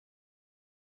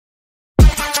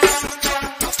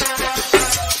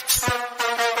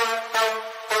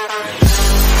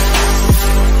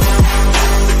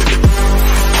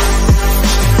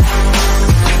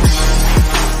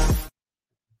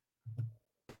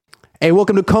Hey,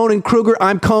 welcome to Cohn and Krueger.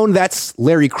 I'm Cohn. That's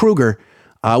Larry Krueger.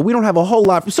 We don't have a whole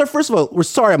lot. So first of all, we're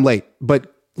sorry I'm late,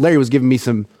 but Larry was giving me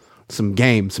some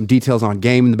details on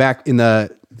game in the back in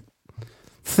the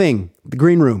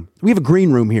green room. We have a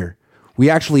green room here. We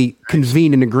actually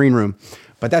convene in a green room,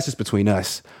 but that's just between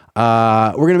us.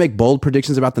 We're going to make bold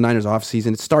predictions about the Niners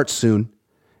offseason. It starts soon,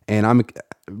 and I'm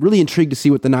really intrigued to see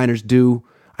what the Niners do.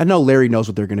 I know Larry knows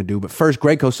what they're going to do, but first,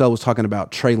 Greg Cosell was talking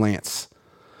about Trey Lance.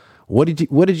 What did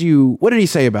he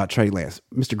say about Trey Lance,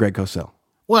 Mr. Greg Cosell?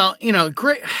 Well,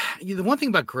 Greg. The one thing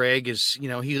about Greg is,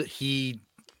 he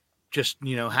just,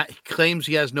 claims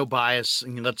he has no bias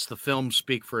and he lets the film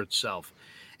speak for itself.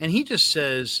 And he just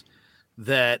says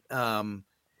that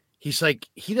he's like,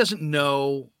 he doesn't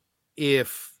know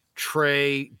if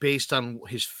Trey, based on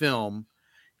his film,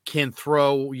 can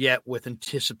throw yet with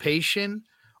anticipation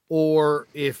or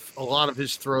if a lot of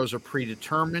his throws are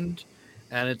predetermined.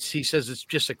 And he says it's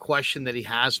just a question that he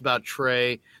has about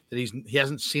Trey, that he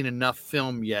hasn't seen enough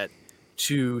film yet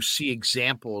to see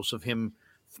examples of him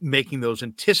making those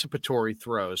anticipatory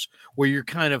throws where you're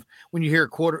kind of, when you hear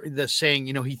the saying,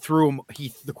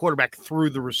 the quarterback threw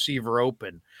the receiver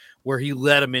open, where he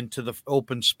led him into the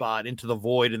open spot, into the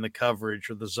void in the coverage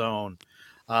or the zone.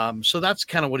 So that's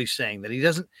kind of what he's saying, that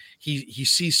he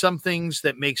sees some things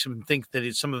that makes him think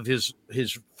that some of his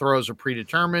throws are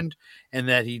predetermined and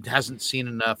that he hasn't seen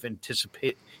enough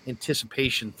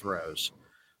anticipation throws.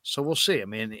 So we'll see. I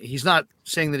mean, he's not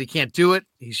saying that he can't do it.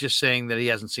 He's just saying that he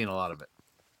hasn't seen a lot of it.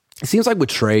 It seems like with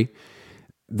Trey,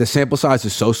 the sample size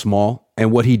is so small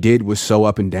and what he did was so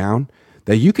up and down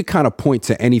that you could kind of point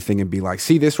to anything and be like,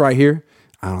 see this right here?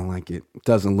 I don't like it. It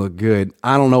doesn't look good.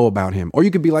 I don't know about him. Or you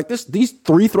could be like, these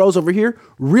 3 throws over here,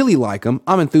 really like them.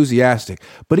 I'm enthusiastic.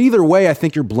 But either way, I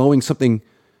think you're blowing something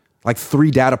like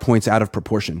 3 data points out of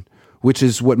proportion, which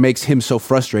is what makes him so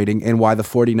frustrating and why the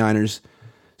 49ers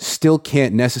still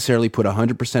can't necessarily put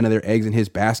 100% of their eggs in his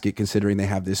basket, considering they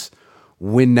have this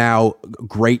win now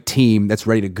great team that's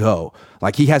ready to go.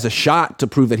 Like, he has a shot to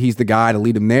prove that he's the guy to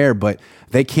lead them there, but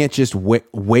they can't just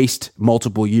waste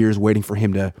multiple years waiting for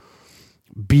him to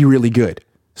be really good.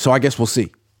 So I guess we'll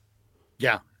see.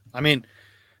 Yeah. I mean,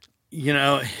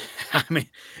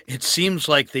 it seems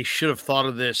like they should have thought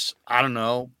of this, I don't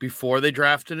know, before they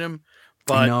drafted him,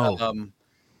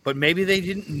 but maybe they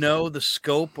didn't know the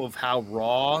scope of how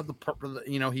raw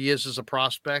he is as a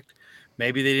prospect.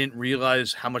 Maybe they didn't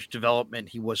realize how much development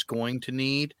he was going to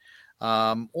need.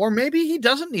 Or maybe he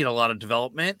doesn't need a lot of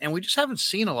development and we just haven't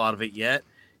seen a lot of it yet.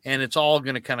 And it's all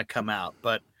going to kind of come out.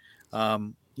 But,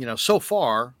 so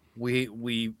far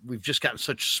we've just gotten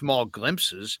such small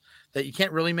glimpses that you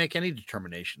can't really make any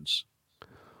determinations.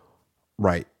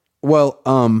 Right. Well,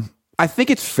 I think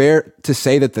it's fair to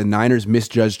say that the Niners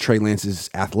misjudged Trey Lance's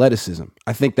athleticism.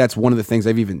 I think that's one of the things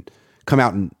they've even come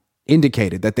out and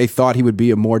indicated, that they thought he would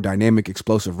be a more dynamic,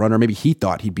 explosive runner. Maybe he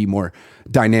thought he'd be more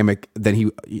dynamic than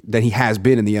he has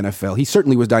been in the NFL. He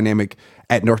certainly was dynamic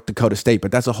at North Dakota State,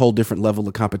 but that's a whole different level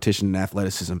of competition and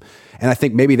athleticism. And I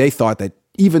think maybe they thought that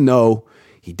even though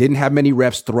he didn't have many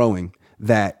reps throwing,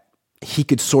 that he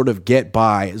could sort of get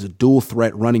by as a dual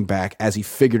threat running back as he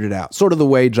figured it out, sort of the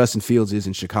way Justin Fields is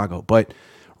in Chicago. But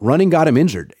running got him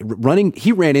injured.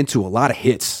 He ran into a lot of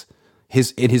hits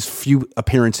in his few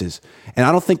appearances. And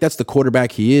I don't think that's the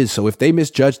quarterback he is. So if they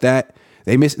misjudged that,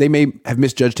 they may have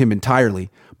misjudged him entirely.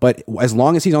 But as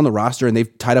long as he's on the roster and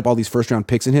they've tied up all these first-round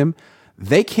picks in him,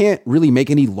 they can't really make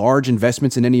any large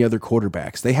investments in any other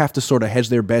quarterbacks. They have to sort of hedge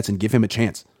their bets and give him a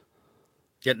chance.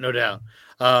 Yeah, no doubt.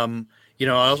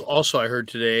 Also I heard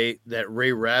today that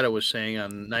Ray Ratto was saying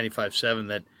on 95.7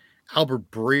 that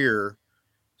Albert Breer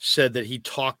said that he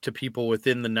talked to people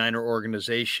within the Niner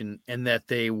organization and that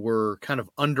they were kind of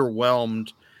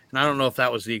underwhelmed. And I don't know if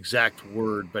that was the exact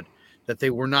word, but that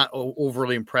they were not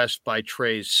overly impressed by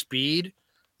Trey's speed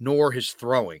nor his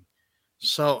throwing.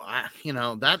 So, I don't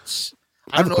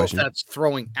know if that's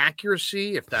throwing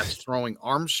accuracy, if that's throwing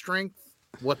arm strength,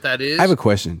 what that is. I have a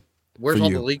question. Where's all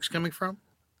the leaks coming from?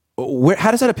 How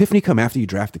does that epiphany come after you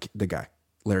draft the guy,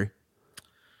 Larry?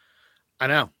 I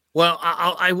know. Well,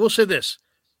 I will say this.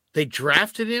 They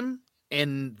drafted him,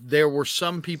 and there were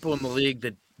some people in the league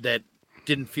that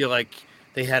didn't feel like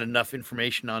they had enough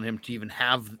information on him to even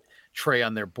have Trey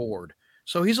on their board.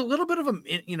 So he's a little bit of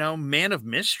a, man of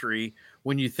mystery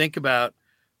when you think about,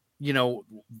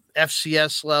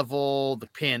 FCS level, the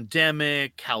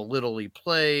pandemic, how little he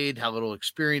played, how little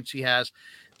experience he has.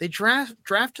 They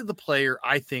drafted the player,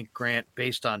 I think, Grant,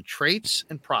 based on traits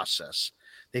and process.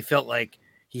 They felt like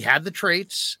he had the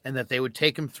traits and that they would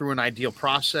take him through an ideal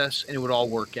process and it would all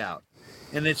work out.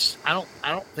 And I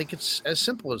don't think it's as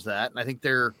simple as that. And I think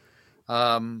they're,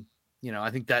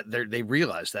 I think that they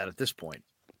realize that at this point.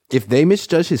 If they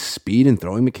misjudge his speed and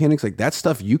throwing mechanics, like that's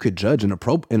stuff you could judge in a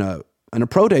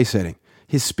pro day setting.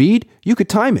 His speed, you could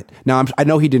time it. Now I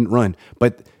know he didn't run,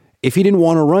 but if he didn't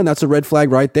want to run, that's a red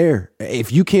flag right there.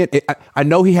 If you can't, I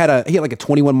know he had like a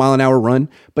 21 mile an hour run,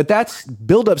 but that's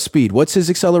build up speed. What's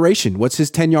his acceleration? What's his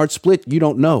 10-yard split? You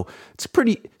don't know. It's a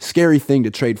pretty scary thing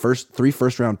to trade three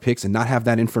first round picks and not have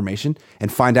that information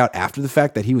and find out after the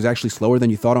fact that he was actually slower than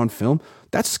you thought on film.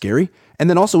 That's scary. And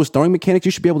then also his throwing mechanics,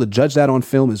 you should be able to judge that on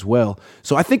film as well.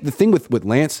 So I think the thing with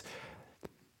Lance,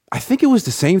 I think it was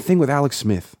the same thing with Alex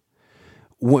Smith.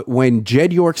 When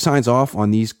Jed York signs off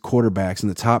on these quarterbacks in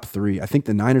the top 3, I think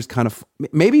the Niners kind of,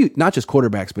 maybe not just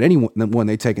quarterbacks, but anyone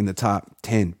they take in the top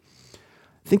 10, I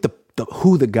think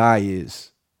who the guy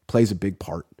is plays a big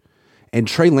part. And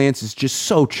Trey Lance is just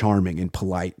so charming and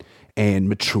polite and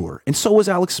mature. And so is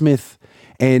Alex Smith.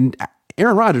 And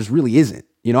Aaron Rodgers really isn't.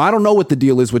 I don't know what the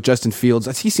deal is with Justin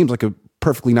Fields. He seems like a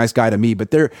perfectly nice guy to me,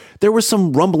 but there were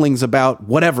some rumblings about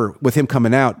whatever with him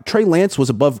coming out. Trey Lance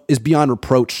is beyond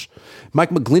reproach.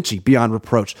 Mike McGlinchey, beyond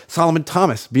reproach. Solomon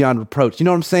Thomas, beyond reproach. You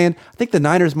know what I'm saying? I think the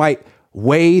Niners might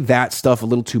weigh that stuff a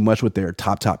little too much with their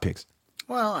top picks.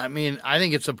 Well, I mean, I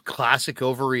think it's a classic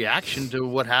overreaction to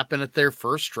what happened at their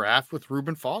first draft with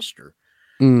Reuben Foster.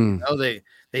 They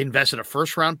invested a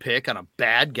first round pick on a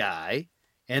bad guy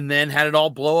and then had it all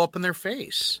blow up in their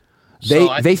face.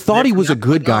 They thought he was a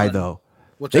good guy, though.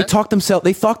 They talked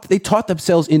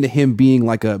themselves into him being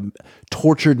like a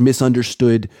tortured,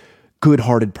 misunderstood,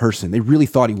 good-hearted person. They really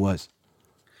thought he was.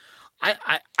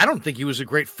 I don't think he was a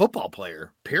great football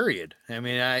player. Period. I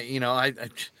mean,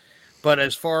 but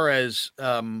as far as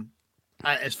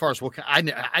what I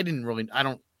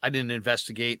didn't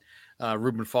investigate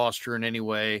Reuben Foster in any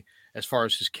way as far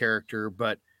as his character,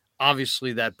 but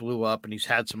obviously that blew up and he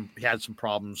had some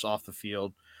problems off the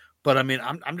field. But I mean,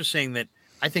 I'm just saying that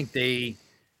I think they,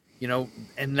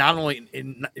 and not only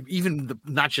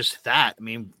not just that. I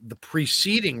mean, the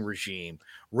preceding regime,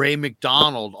 Ray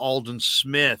McDonald, Alden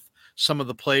Smith, some of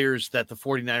the players that the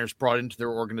 49ers brought into their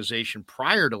organization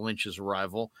prior to Lynch's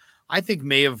arrival, I think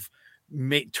may have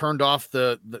turned off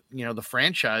the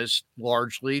franchise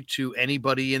largely to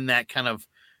anybody in that kind of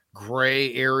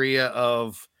gray area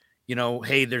of,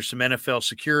 hey, there's some NFL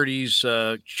securities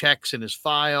checks in his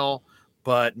file,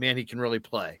 but man, he can really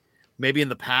play. Maybe in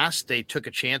the past they took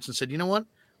a chance and said, you know what,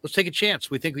 let's take a chance.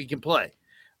 We think we can play.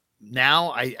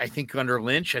 Now I think under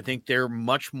Lynch, I think they're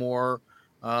much more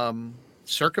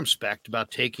circumspect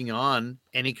about taking on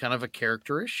any kind of a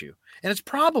character issue. And it's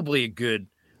probably a good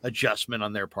adjustment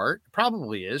on their part. It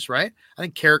probably is, right? I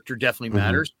think character definitely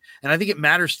matters. And I think it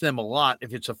matters to them a lot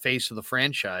if it's a face of the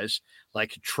franchise,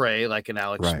 like Trey, like an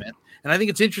Alex Smith. And I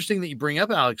think it's interesting that you bring up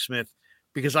Alex Smith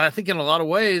because I think in a lot of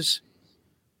ways,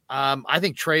 I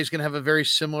think Trey's going to have a very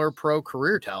similar pro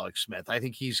career to Alex Smith. I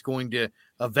think he's going to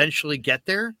eventually get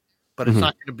there, but it's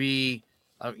not going to be,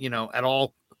 at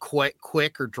all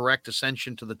quick or direct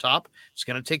ascension to the top. It's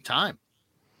going to take time.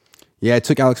 Yeah, it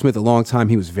took Alex Smith a long time.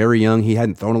 He was very young. He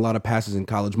hadn't thrown a lot of passes in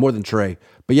college, more than Trey.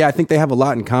 But yeah, I think they have a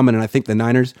lot in common. And I think the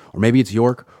Niners, or maybe it's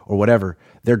York or whatever,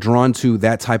 they're drawn to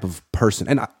that type of person.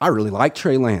 And I really like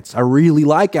Trey Lance. I really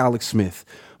like Alex Smith.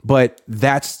 But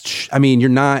you're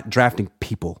not drafting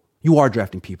people. You are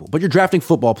drafting people, but you're drafting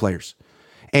football players.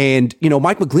 And,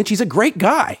 Mike McGlinchey's a great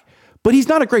guy, but he's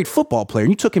not a great football player.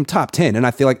 And you took him top 10. And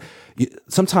I feel like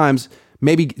sometimes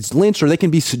maybe it's Lynch or they can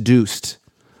be seduced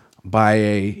by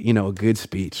a good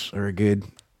speech or a good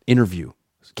interview.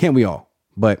 Can't we all?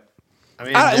 But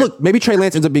look, maybe Trey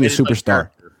Lance ends up being a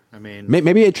superstar.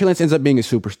 Maybe Trey Lance ends up being a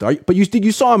superstar. But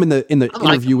you saw him in the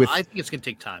interview with. I think it's going to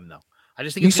take time, though. I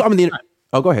just think you saw him in the.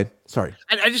 Oh, go ahead. Sorry.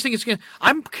 I just think it's going to.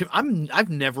 I've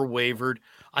never wavered.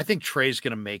 I think Trey's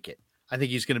going to make it. I think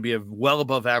he's going to be a well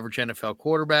above average NFL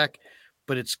quarterback,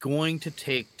 but it's going to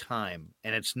take time,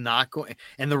 and it's not going.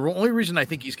 And the only reason I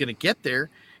think he's going to get there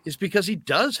is because he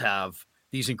does have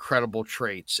these incredible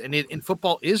traits, and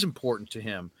football is important to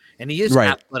him, and he is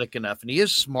athletic enough, and he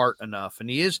is smart enough, and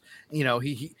he is,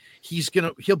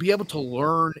 he'll be able to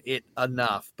learn it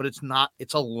enough, but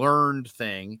it's a learned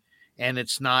thing, and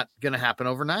it's not going to happen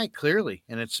overnight, clearly,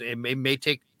 and it may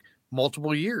take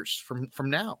multiple years from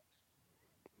now.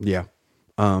 Yeah,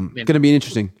 going to be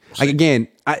interesting.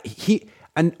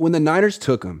 And when the Niners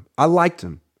took him, I liked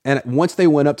him. And once they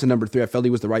went up to number 3, I felt he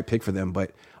was the right pick for them.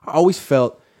 But I always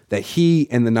felt that he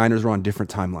and the Niners were on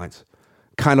different timelines.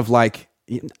 Kind of like,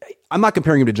 I'm not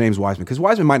comparing him to James Wiseman because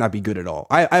Wiseman might not be good at all.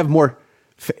 I have more,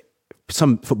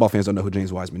 some football fans don't know who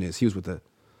James Wiseman is. He was with the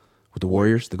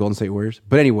Warriors, the Golden State Warriors.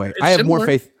 But anyway, I have more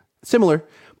faith, similar,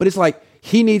 But it's like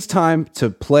he needs time to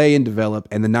play and develop,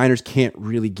 and the Niners can't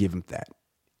really give him that.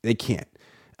 They can't.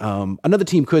 Another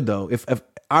team could, though. If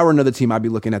I were another team, I'd be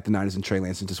looking at the Niners and Trey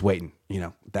Lance and just waiting.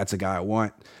 That's a guy I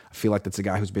want. I feel like that's a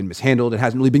guy who's been mishandled and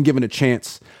hasn't really been given a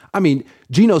chance. I mean,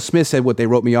 Geno Smith said what they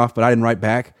wrote me off, but I didn't write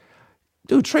back.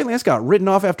 Dude, Trey Lance got written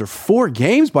off after 4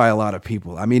 games by a lot of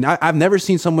people. I mean, I've never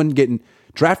seen someone getting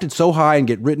drafted so high and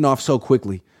get written off so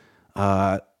quickly.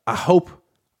 I hope,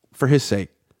 for his sake,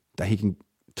 that he can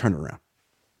turn it around.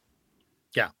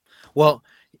 Yeah. Well,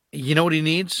 you know what he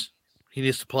needs? He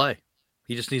needs to play.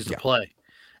 He just needs to play.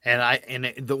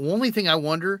 And the only thing I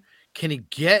wonder, can he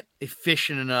get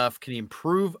efficient enough? Can he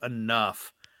improve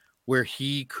enough where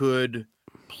he could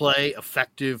play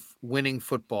effective winning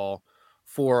football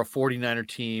for a 49er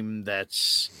team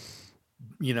that's,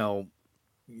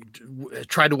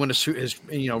 tried to win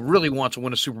really wants to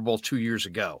win a Super Bowl 2 years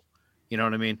ago. You know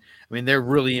what I mean? I mean, they're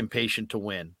really impatient to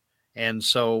win. And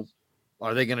so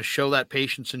are they going to show that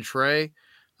patience in Trey?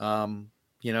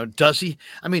 Does he,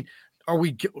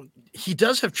 he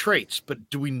does have traits, but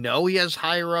do we know he has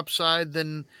higher upside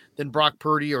than Brock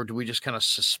Purdy, or do we just kind of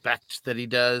suspect that he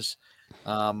does?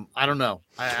 I don't know.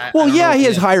 He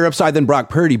has higher upside than Brock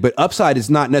Purdy, but upside is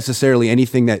not necessarily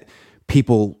anything that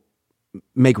people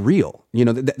make real.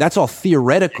 That's all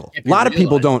theoretical. A lot of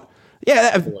people don't.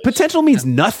 Yeah, potential means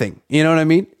nothing. You know what I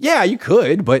mean? Yeah, you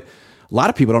could, but a lot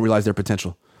of people don't realize their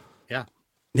potential. Yeah.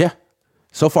 Yeah.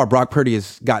 So far, Brock Purdy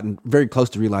has gotten very close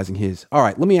to realizing his. All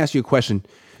right, let me ask you a question.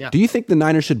 Yeah. Do you think the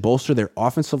Niners should bolster their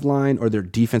offensive line or their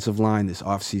defensive line this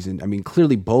offseason? I mean,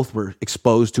 clearly both were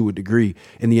exposed to a degree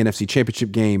in the NFC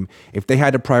Championship game. If they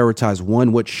had to prioritize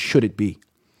one, what should it be?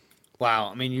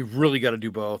 Wow. I mean, you've really got to do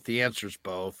both. The answer is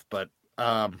both. But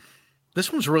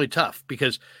this one's really tough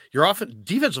because your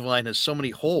defensive line has so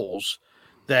many holes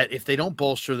that if they don't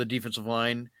bolster the defensive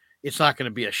line, it's not going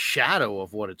to be a shadow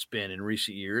of what it's been in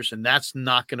recent years, and that's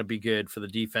not going to be good for the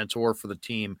defense or for the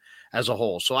team as a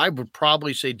whole. So I would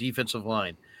probably say defensive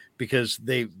line because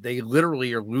they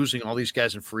literally are losing all these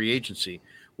guys in free agency,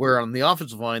 where on the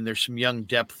offensive line, there's some young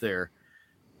depth there.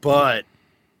 But,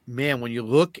 man, when you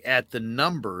look at the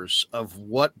numbers of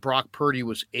what Brock Purdy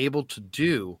was able to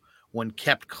do when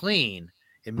kept clean,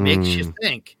 it makes you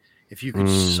think if you could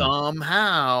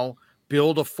somehow –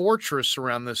 build a fortress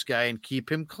around this guy and keep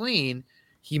him clean,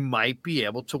 he might be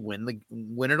able to win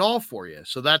it all for you.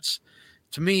 So that's,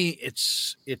 to me,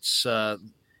 it's 50-50.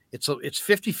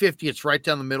 It's right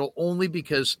down the middle only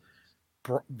because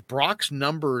Brock's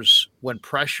numbers when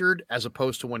pressured as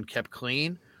opposed to when kept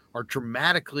clean are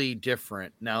dramatically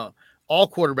different. Now, all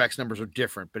quarterbacks' numbers are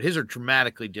different, but his are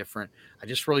dramatically different. I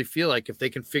just really feel like if they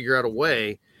can figure out a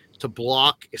way to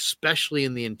block, especially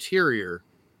in the interior,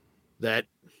 that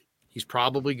he's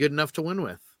probably good enough to win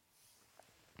with.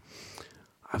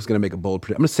 I was going to make a bold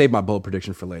prediction. I'm going to save my bold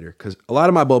prediction for later because a lot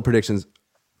of my bold predictions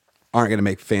aren't going to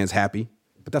make fans happy,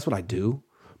 but that's what I do.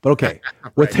 But okay,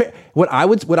 right. what I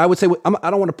would say, I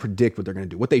don't want to predict what they're going to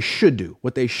do. What they should do.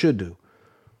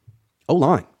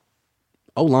 O-line.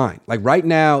 Like right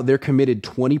now, they've committed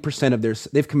 20%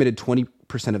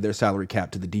 of their salary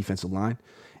cap to the defensive line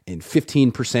and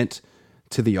 15%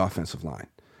 to the offensive line.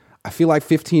 I feel like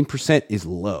 15% is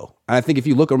low. And I think if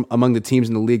you look among the teams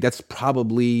in the league, that's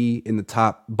probably in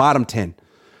the bottom 10.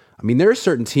 I mean, there are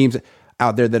certain teams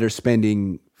out there that are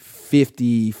spending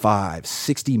 $55,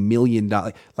 $60 million,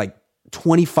 like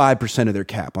 25% of their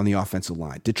cap on the offensive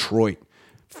line. Detroit,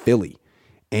 Philly.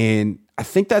 And I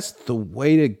think that's the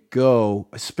way to go,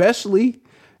 especially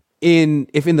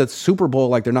if in the Super Bowl,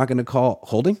 like they're not going to call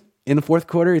holding in the fourth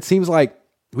quarter. It seems like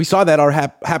we saw that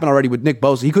happen already with Nick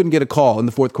Bosa. He couldn't get a call in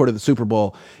the fourth quarter of the Super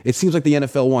Bowl. It seems like the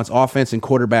NFL wants offense and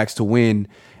quarterbacks to win.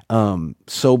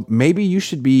 So maybe you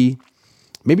should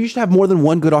have more than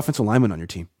one good offensive lineman on your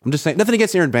team. I'm just saying, nothing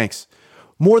against Aaron Banks.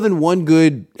 More than one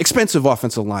good, expensive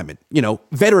offensive lineman,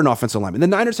 veteran offensive lineman. The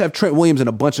Niners have Trent Williams and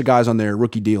a bunch of guys on their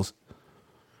rookie deals.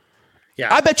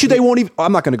 Yeah, I bet you they won't even.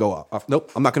 I'm not going to go off. Nope,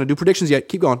 I'm not going to do predictions yet.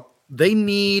 Keep going. They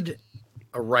need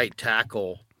a right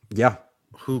tackle. Yeah.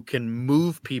 Who can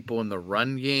move people in the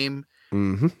run game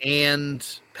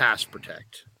and pass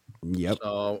protect. Yep.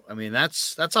 So, I mean,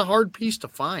 that's a hard piece to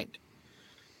find.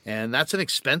 And that's an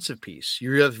expensive piece.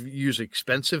 You have to use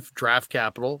expensive draft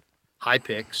capital, high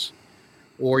picks,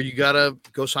 or you got to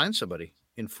go sign somebody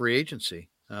in free agency.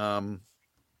 I'm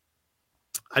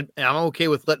okay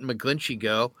with letting McGlinchey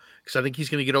go because I think he's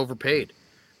going to get overpaid.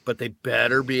 But they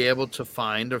better be able to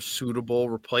find a suitable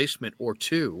replacement or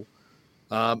two.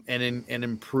 And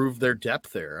improve their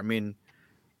depth there. I mean,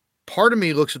 part of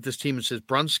me looks at this team and says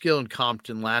Brunskill and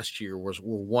Compton last year were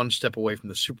one step away from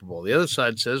the Super Bowl. The other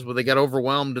side says, well, they got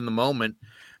overwhelmed in the moment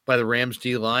by the Rams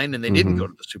D line, and they didn't go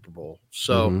to the Super Bowl.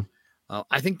 So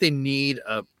I think they need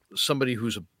somebody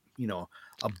who's a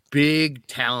big,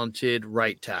 talented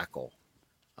right tackle.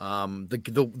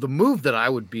 The move that I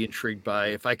would be intrigued by,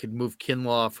 if I could move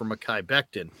Kinlaw for Mekhi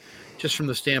Becton, just from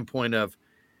the standpoint of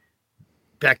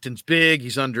Becton's big,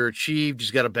 he's underachieved,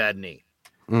 he's got a bad knee.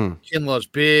 Kinlaw's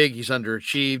big, he's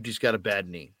underachieved, he's got a bad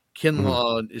knee.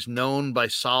 Kinlaw is known by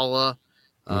Saleh.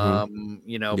 Becton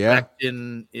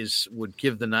would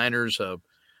give the Niners a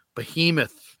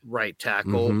behemoth right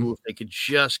tackle who, if they could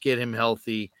just get him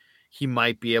healthy, he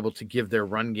might be able to give their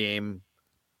run game,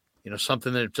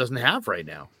 something that it doesn't have right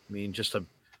now. I mean, just a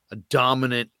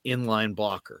dominant inline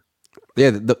blocker.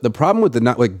 Yeah, the problem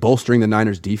with bolstering the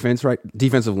Niners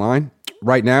defensive line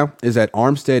right now is that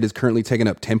Armstead is currently taking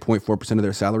up 10.4% of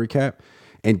their salary cap,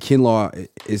 and Kinlaw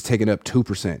is taking up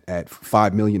 2% at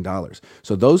 $5 million.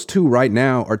 So those two right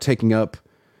now are taking up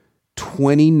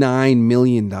 $29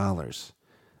 million.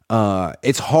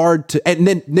 It's hard to, and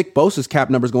then Nick Bosa's cap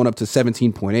number is going up to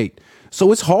 17.8.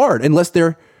 So it's hard unless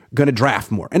they're going to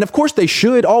draft more. And of course they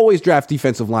should always draft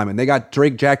defensive linemen. They got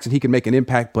Drake Jackson. He can make an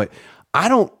impact, but I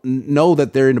don't know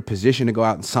that they're in a position to go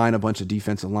out and sign a bunch of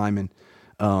defensive linemen.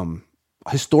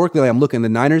 Historically, I'm looking, the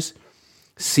Niners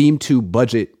seem to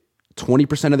budget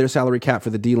 20% of their salary cap for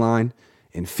the D line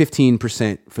and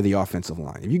 15% for the offensive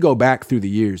line. If you go back through the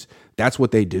years, that's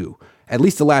what they do. At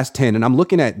least the last 10. And I'm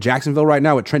looking at Jacksonville right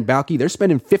now with Trent Baalke. They're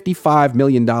spending $55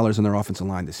 million on their offensive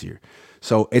line this year.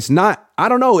 So it's not, I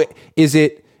don't know. Is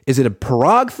it a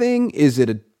Parag thing? Is it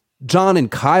a John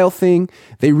and Kyle thing?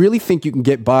 They really think you can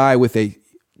get by with a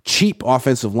cheap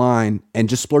offensive line and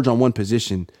just splurge on one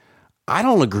position. I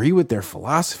don't agree with their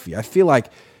philosophy. I feel like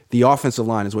the offensive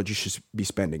line is what you should be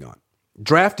spending on.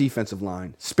 Draft defensive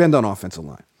line, spend on offensive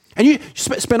line. And you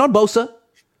spend on Bosa.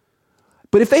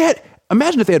 But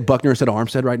imagine if they had Buckner instead of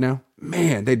Armstead right now.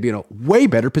 Man, they'd be in a way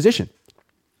better position.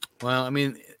 Well, I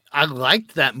mean, I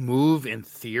liked that move in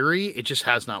theory. It just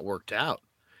has not worked out.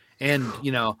 And,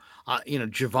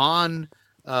 Javon,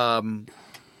 the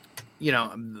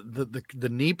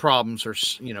knee problems are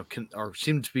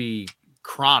seem to be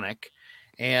chronic.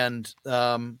 And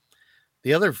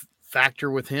the other factor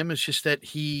with him is just that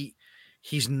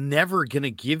he's never going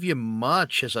to give you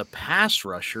much as a pass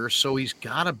rusher. So he's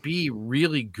got to be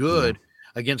really good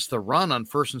against the run on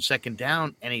first and second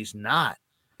down. And he's not.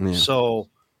 Yeah. So,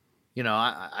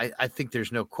 I think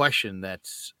there's no question that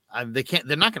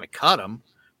they're not going to cut him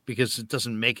because it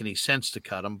doesn't make any sense to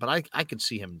cut him. But I could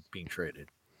see him being traded.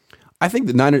 I think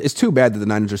the Niners, it's too bad that the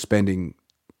Niners are spending,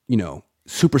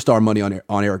 superstar money on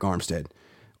Eric Armstead.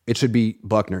 It should be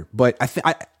Buckner. But I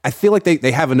feel like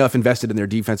they have enough invested in their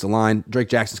defensive line. Drake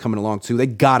Jackson's coming along too. They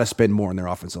got to spend more on their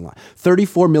offensive line.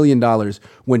 $34 million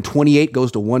when 28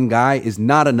 goes to one guy is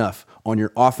not enough on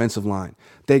your offensive line.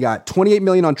 They got $28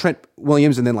 million on Trent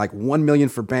Williams and then like $1 million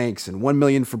for Banks and $1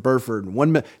 million for Burford and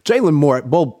Jalen Moore.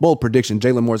 Bold prediction.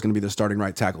 Jalen Moore is going to be the starting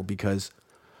right tackle because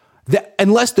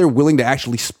unless they're willing to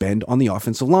actually spend on the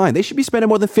offensive line, they should be spending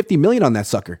more than $50 million on that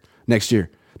sucker next year.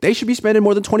 They should be spending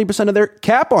more than 20% of their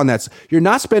cap on that. You're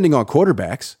not spending on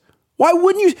quarterbacks. Why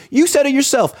wouldn't you? You said it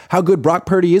yourself how good Brock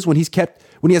Purdy is when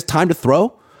he has time to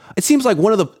throw. It seems like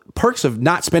one of the perks of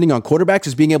not spending on quarterbacks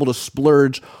is being able to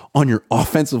splurge on your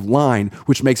offensive line,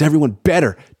 which makes everyone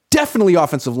better. Definitely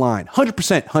offensive line,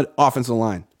 100% offensive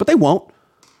line, but they won't.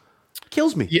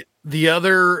 Kills me. Yeah, the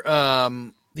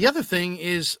other thing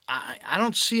is I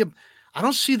don't see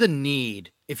the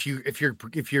need if you're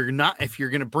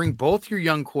going to bring both your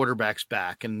young quarterbacks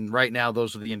back, and right now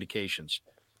those are the indications.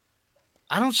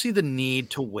 I don't see the need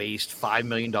to waste $5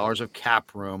 million of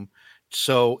cap room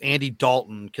so Andy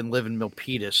Dalton can live in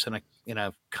Milpitas in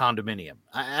a condominium.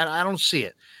 I don't see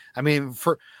it. I mean,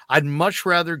 I'd much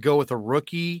rather go with a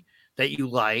rookie that you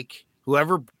like.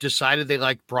 Whoever decided they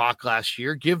liked Brock last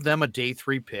year, give them a day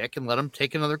 3 pick and let them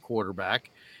take another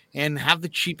quarterback and have the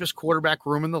cheapest quarterback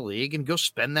room in the league and go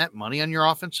spend that money on your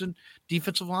offensive and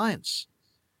defensive lines.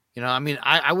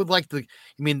 I would like the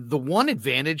one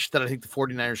advantage that I think the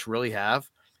 49ers really have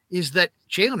is that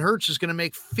Jalen Hurts is going to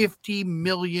make $50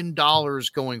 million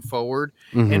going forward,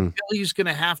 and Philly's going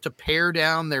to have to pare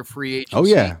down their free agency. Oh,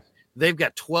 yeah. They've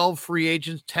got 12 free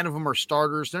agents. 10 of them are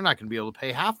starters. They're not going to be able to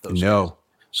pay half those. No. Guys.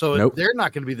 So They're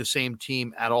not going to be the same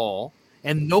team at all.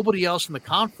 And nobody else in the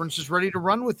conference is ready to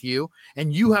run with you.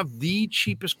 And you have the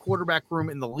cheapest quarterback room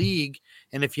in the league.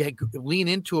 And if you lean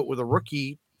into it with a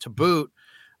rookie to boot,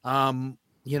 I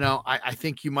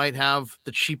think you might have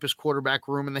the cheapest quarterback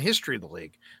room in the history of the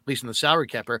league, at least in the salary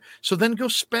cap area. So then go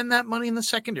spend that money in the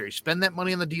secondary, spend that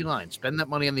money on the D line, spend that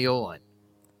money on the O line.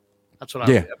 That's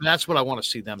what that's what I want to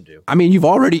see them do. I mean,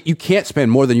 you can't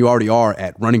spend more than you already are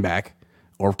at running back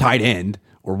or tight end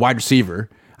or wide receiver.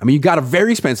 I mean, you got a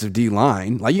very expensive D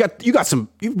line. Like you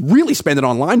really spend it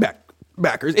on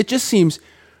linebackers. It just seems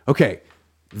okay.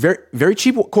 Very, very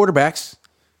cheap quarterbacks.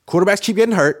 Quarterbacks keep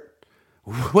getting hurt.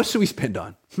 What should we spend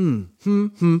on?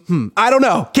 I don't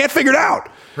know. Can't figure it out.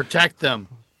 Protect them.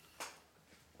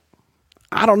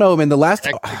 I don't know, man.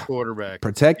 Protect the quarterback.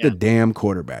 Protect the damn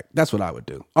quarterback. That's what I would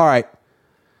do. All right.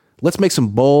 Let's make some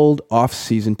bold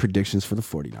off-season predictions for the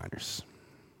 49ers.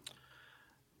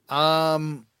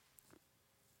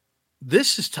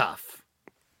 This is tough,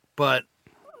 but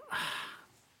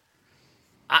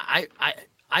I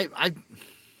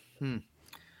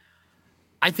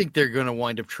think they're going to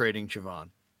wind up trading Javon.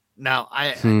 Now,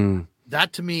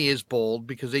 that to me is bold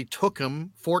because they took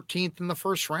him 14th in the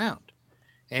first round.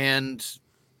 And,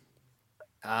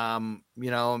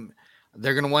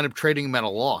 they're going to wind up trading him at a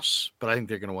loss, but I think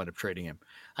they're going to wind up trading him.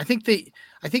 I think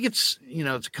it's,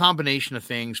 it's a combination of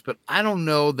things, but I don't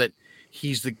know that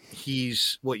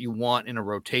he's what you want in a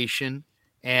rotation.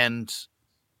 And,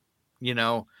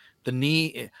 the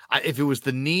knee, if it was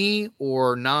the knee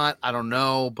or not, I don't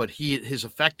know, but his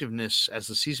effectiveness as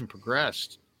the season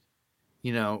progressed,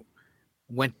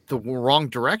 went the wrong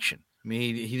direction. I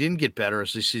mean, he didn't get better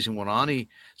as the season went on. He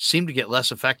seemed to get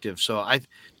less effective. So I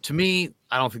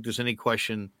don't think there's any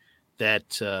question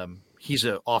that he's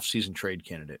an off-season trade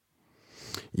candidate.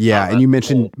 Yeah, and you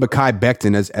mentioned Mekhi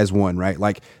Becton as one, right?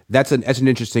 Like that's an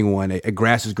interesting one. A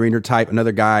grass is greener type.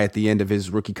 Another guy at the end of his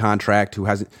rookie contract who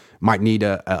might need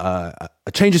a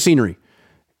change of scenery.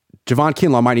 Javon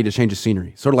Kinlaw might need a change of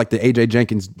scenery, sort of like the AJ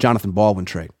Jenkins Jonathan Baldwin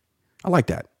trade. I like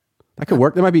that. That could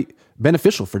work. That might be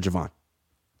beneficial for Javon.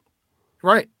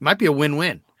 Right, might be a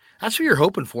win-win. That's what you're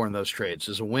hoping for in those trades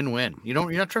is a win-win.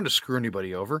 You're not trying to screw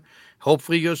anybody over.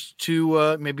 Hopefully, he goes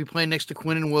to maybe playing next to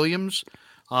Quinnen Williams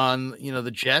on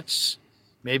the Jets.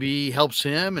 Maybe helps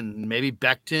him, and maybe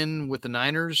Becton with the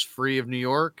Niners, free of New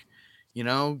York,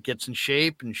 gets in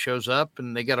shape and shows up,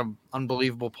 and they got an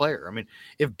unbelievable player. I mean,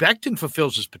 if Becton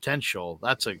fulfills his potential,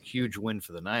 that's a huge win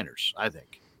for the Niners, I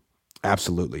think.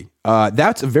 Absolutely.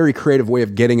 That's a very creative way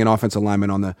of getting an offensive lineman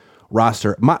on the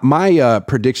roster. My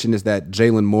prediction is that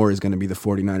Jalen Moore is going to be the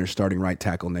 49ers starting right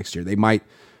tackle next year. They might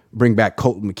bring back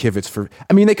Colton McKivitz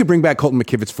they could bring back Colton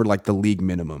McKivitz for like the league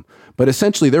minimum, but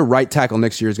essentially their right tackle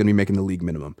next year is going to be making the league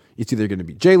minimum. It's either going to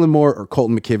be Jalen Moore or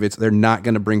Colton McKivitz. They're not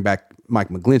going to bring back Mike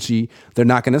McGlinchey. They're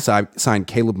not going to sign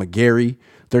Caleb McGarry.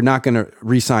 They're not going to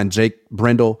re-sign Jake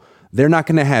Brendel. They're not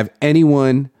going to have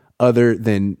anyone other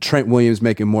than Trent Williams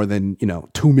making more than,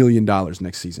 $2 million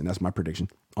next season. That's my prediction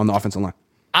on the offensive line.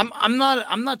 I'm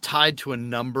not tied to a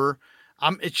number.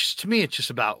 To me, it's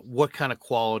just about what kind of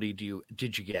quality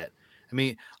did you get? I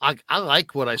mean, I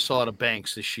like what I saw out of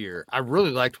Banks this year. I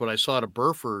really liked what I saw out of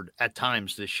Burford at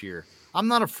times this year. I'm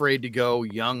not afraid to go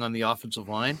young on the offensive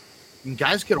line. And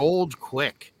guys get old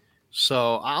quick.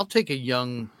 So I'll take a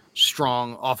young,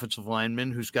 strong offensive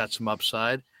lineman who's got some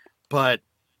upside. But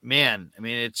man, I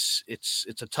mean, it's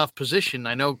a tough position.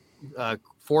 I know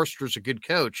Forster's a good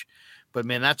coach, but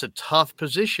man, that's a tough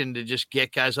position to just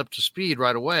get guys up to speed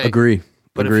right away. Agree.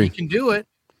 But if he can do it,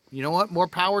 you know what? More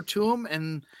power to him,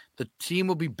 and the team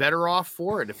will be better off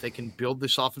for it if they can build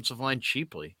this offensive line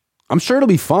cheaply. I'm sure it'll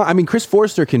be fun. I mean, Chris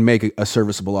Forster can make a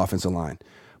serviceable offensive line.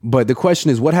 But the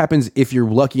question is, what happens if you're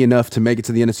lucky enough to make it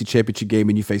to the NFC Championship game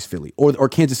and you face Philly or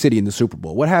Kansas City in the Super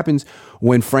Bowl? What happens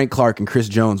when Frank Clark and Chris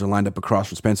Jones are lined up across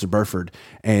from Spencer Burford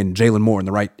and Jalen Moore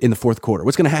in the fourth quarter?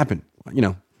 What's going to happen?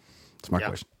 That's my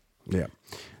question. Yeah.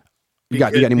 You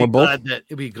got any more bold?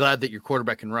 Be glad that your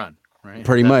quarterback can run, right?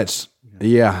 Pretty much.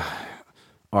 Yeah.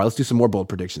 All right, let's do some more bold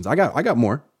predictions. I got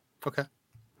more. Okay.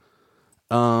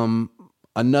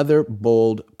 Another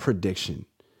bold prediction.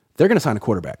 They're going to sign a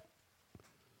quarterback.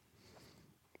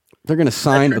 They're going to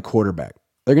sign a quarterback.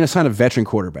 They're going to sign a veteran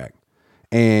quarterback.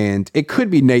 And it could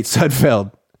be Nate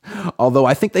Sudfeld, although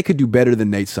I think they could do better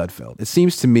than Nate Sudfeld. It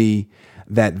seems to me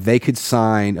that they could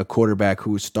sign a quarterback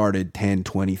who started 10,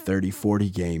 20, 30, 40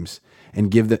 games and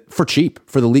give them for cheap,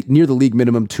 for the league, near the league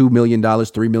minimum, $2 million,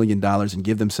 $3 million, and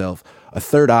give themselves a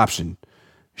third option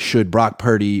should Brock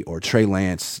Purdy or Trey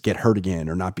Lance get hurt again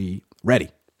or not be ready.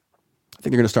 I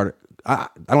think they're going to start. I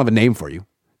don't have a name for you.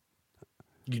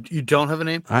 You don't have a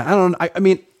name? I don't. I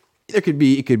mean, it could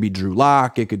be Drew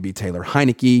Lock. It could be Taylor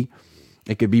Heineke.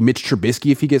 It could be Mitch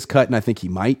Trubisky if he gets cut, and I think he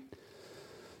might.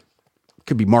 It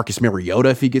could be Marcus Mariota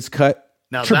if he gets cut.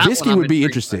 Now, Trubisky would be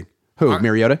interesting. Who,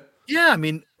 Mariota? Yeah, I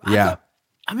mean,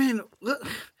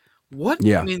 what?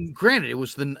 Yeah. I mean, granted, it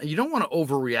was you don't want to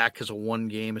overreact because of one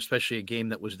game, especially a game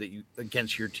that was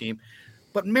against your team.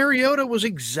 But Mariota was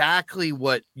exactly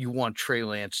what you want Trey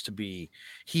Lance to be.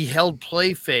 He held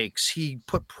play fakes. He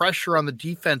put pressure on the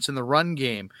defense in the run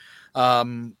game.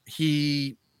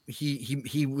 He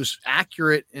was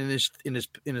accurate in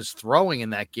his throwing in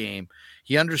that game.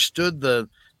 He understood the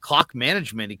clock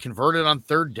management. He converted on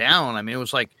third down. I mean, it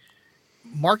was like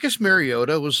Marcus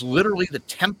Mariota was literally the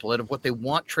template of what they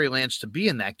want Trey Lance to be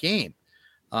in that game.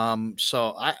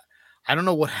 So I don't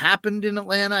know what happened in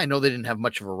Atlanta. I know they didn't have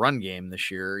much of a run game this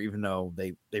year, even though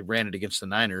they ran it against the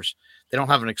Niners. They don't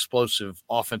have an explosive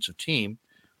offensive team,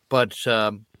 but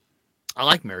I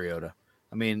like Mariota.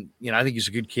 I mean, I think he's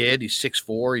a good kid. He's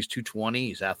 6'4", he's 220,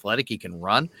 he's athletic, he can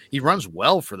run. He runs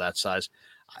well for that size.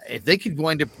 If they could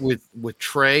wind up with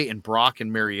Trey and Brock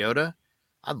and Mariota,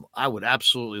 I would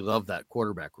absolutely love that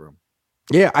quarterback room.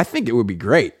 Yeah, I think it would be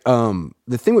great. The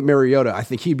thing with Mariota, I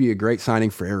think he'd be a great signing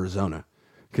for Arizona,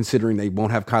 considering they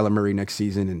won't have Kyler Murray next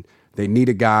season and they need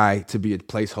a guy to be a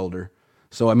placeholder.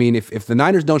 So, I mean, if the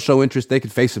Niners don't show interest, they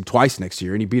could face him twice next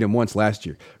year, and he beat him once last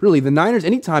year. Really, the Niners,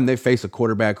 anytime they face a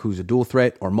quarterback who's a dual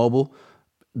threat or mobile,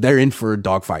 they're in for a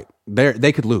dogfight.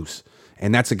 They could lose,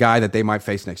 and that's a guy that they might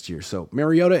face next year. So,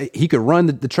 Mariota, he could run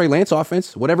the Trey Lance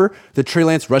offense, whatever the Trey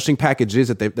Lance rushing package is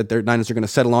that their Niners are going to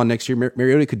settle on next year.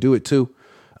 Mariota could do it too,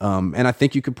 and I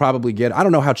think you could probably get, I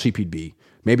don't know how cheap he'd be.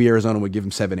 Maybe Arizona would give him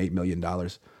 $7-8 million. I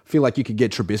feel like you could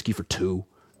get Trubisky for $2 million.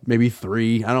 Maybe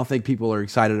 3. I don't think people are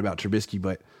excited about Trubisky,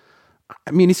 but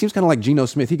I mean, he seems kind of like Geno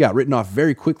Smith. He got written off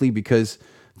very quickly because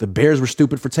the Bears were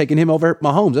stupid for taking him over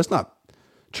Mahomes. That's not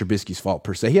Trubisky's fault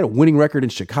per se. He had a winning record in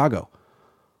Chicago.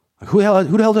 Who the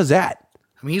hell does that?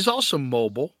 I mean, he's also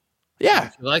mobile. Yeah.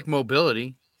 If you like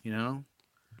mobility,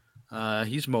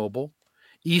 he's mobile.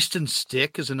 Easton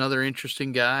Stick is another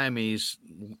interesting guy. I mean, he's,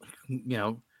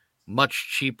 much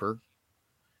cheaper.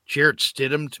 Jarrett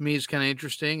Stidham, to me, is kind of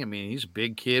interesting. I mean, he's a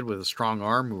big kid with a strong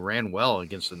arm who ran well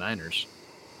against the Niners.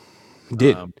 He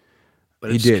did.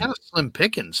 But it's kind of slim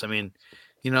pickings. I mean,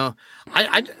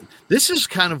 this is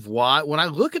kind of why when I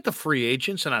look at the free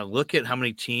agents and I look at how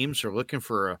many teams are looking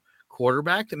for a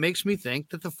quarterback, that makes me think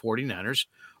that the 49ers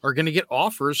are going to get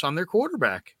offers on their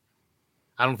quarterback.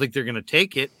 I don't think they're going to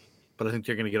take it, but I think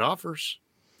they're going to get offers.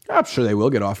 I'm sure they will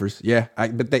get offers. Yeah.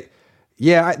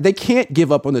 They can't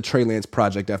give up on the Trey Lance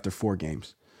project after 4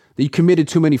 games. You committed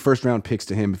too many first-round picks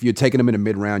to him. If you had taken him in a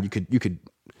mid-round, you could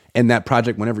end that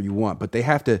project whenever you want. But they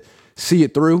have to see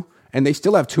it through, and they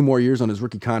still have 2 more years on his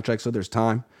rookie contract, so there's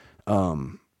time.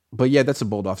 But yeah, that's a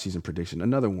bold offseason prediction.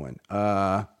 Another one.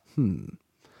 I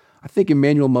think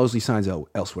Emmanuel Mosley signs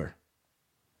elsewhere.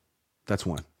 That's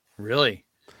one. Really?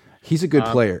 He's a good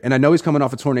player, and I know he's coming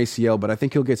off a torn ACL, but I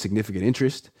think he'll get significant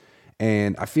interest.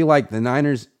 And I feel like the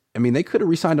Niners, I mean, they could have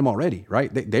re-signed him already,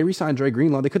 right? They re-signed Dre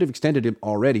Greenlaw. They could have extended him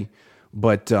already.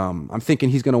 But I'm thinking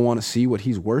he's going to want to see what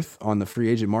he's worth on the free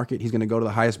agent market. He's going to go to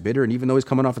the highest bidder. And even though he's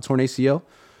coming off a torn ACL,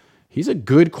 he's a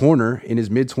good corner in his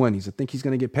mid-20s. I think he's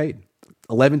going to get paid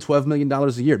 $11-12 million a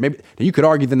year. Maybe you could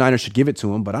argue the Niners should give it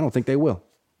to him, but I don't think they will.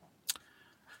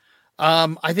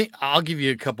 I think I'll give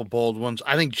you a couple bold ones.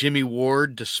 I think Jimmy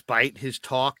Ward, despite his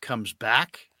talk, comes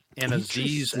back. And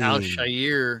Azeez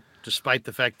Al-Shaair, despite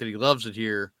the fact that he loves it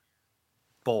here,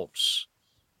 bolts.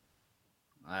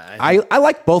 I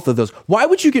like both of those. Why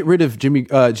would you get rid of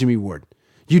Jimmy Ward?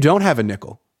 You don't have a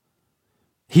nickel.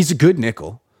 He's a good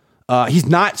nickel. He's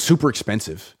not super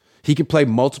expensive. He can play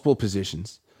multiple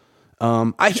positions.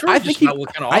 I think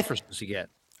what kind of offers does he get?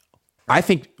 I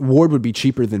think Ward would be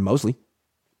cheaper than Mosley.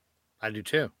 I do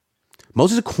too.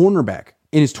 Mosley's a cornerback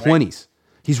in his 20s.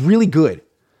 He's really good.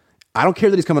 I don't care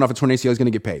that he's coming off a torn ACL. He's going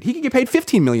to get paid. He can get paid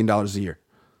 $15 million a year.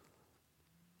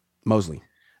 Mosley.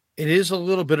 It is a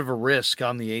little bit of a risk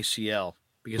on the ACL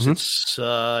because it's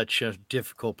such a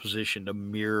difficult position to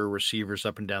mirror receivers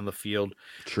up and down the field.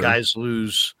 True. Guys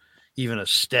lose even a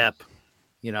step.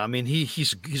 I mean,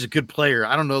 he's a good player.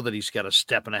 I don't know that he's got a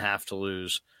step and a half to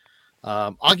lose.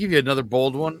 I'll give you another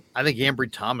bold one. I think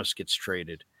Ambry Thomas gets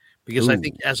traded because I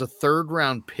think as a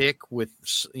 3rd-round pick with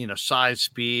size,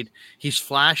 speed, he's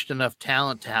flashed enough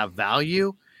talent to have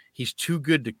value. He's too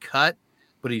good to cut,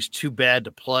 but he's too bad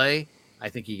to play. I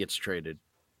think he gets traded.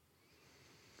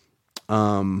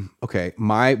 Okay.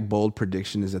 My bold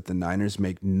prediction is that the Niners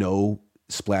make no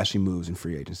splashy moves in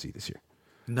free agency this year.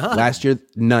 None.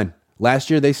 None.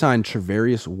 Last year they signed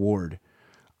Trevarius Ward.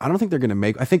 I don't think they're going to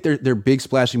make. I think their big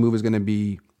splashy move is going to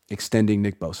be extending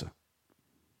Nick Bosa.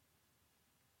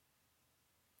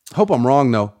 Hope I'm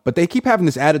wrong though, but they keep having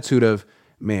this attitude of,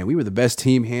 man, we were the best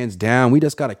team hands down. We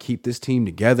just got to keep this team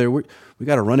together. We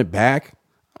got to run it back.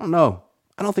 I don't know.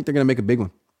 I don't think they're going to make a big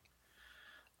one.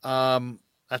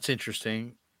 That's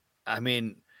interesting. I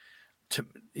mean, to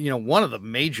one of the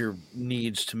major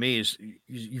needs to me is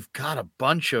you've got a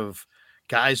bunch of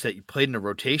guys that you played in a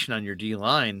rotation on your D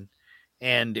line,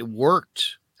 and it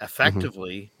worked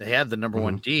effectively. They had the number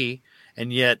one D,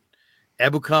 and yet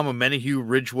Ebukam, Amenahue,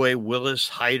 Ridgeway, Willis,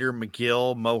 Hyder,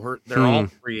 McGill, Mohert, they're all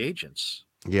free agents.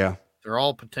 Yeah. They're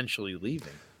all potentially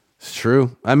leaving. It's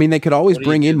true. I mean, they could always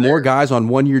bring in more guys on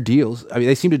one-year deals. I mean,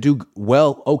 they seem to do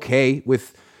okay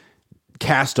with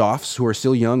cast-offs who are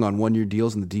still young on one-year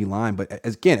deals in the D-line. But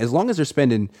again, as long as they're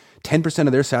spending 10%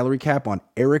 of their salary cap on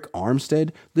Eric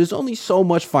Armstead, there's only so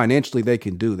much financially they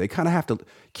can do. They kind of have to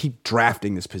keep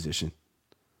drafting this position.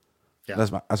 Yeah.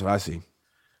 That's what I see.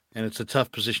 And it's a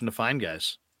tough position to find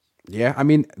guys. Yeah, I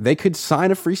mean, they could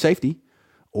sign a free safety,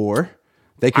 or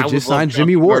they could just sign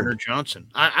Jimmy Ward. Gardner-Johnson.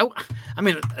 I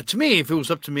mean, to me, if it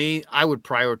was up to me, I would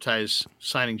prioritize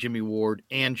signing Jimmy Ward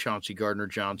and Chauncey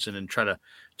Gardner-Johnson and try to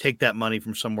take that money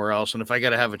from somewhere else. And if I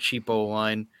got to have a cheapo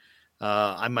line,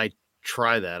 I might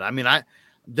try that. I mean, I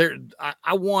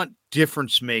want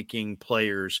difference-making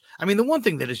players. I mean, the one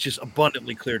thing that is just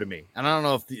abundantly clear to me, and I don't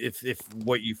know if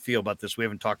what you feel about this, we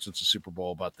haven't talked since the Super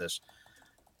Bowl about this.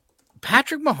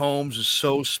 Patrick Mahomes is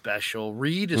so special.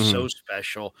 Reed is so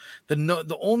special.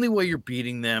 The only way you're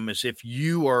beating them is if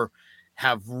you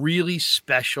have really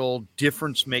special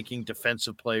difference-making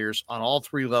defensive players on all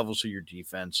three levels of your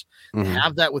defense. They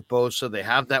have that with Bosa. They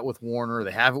have that with Warner.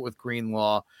 They have it with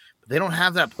Greenlaw. But they don't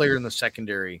have that player in the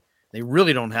secondary. They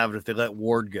really don't have it if they let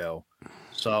Ward go.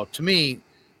 So to me,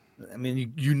 I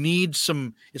mean, you need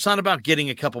some. It's not about getting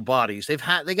a couple bodies. They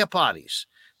got bodies.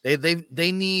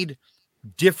 They need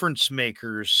difference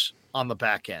makers on the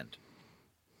back end.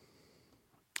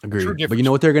 Agreed. But you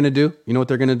know what they're going to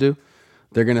do?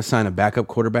 They're going to sign a backup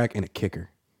quarterback and a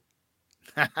kicker.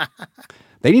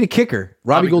 They need a kicker.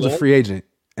 Robbie Gould's a free agent,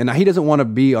 and he doesn't want to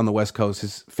be on the West Coast.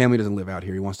 His family doesn't live out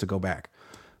here. He wants to go back.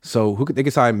 So they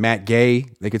could sign Matt Gay.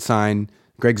 They could sign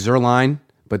Greg Zuerlein,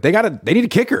 but they need a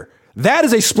kicker. That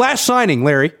is a splash signing,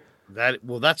 Larry.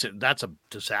 That's a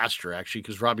disaster actually,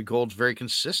 because Robbie Gould's very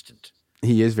consistent.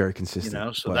 He is very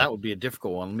consistent. So that would be a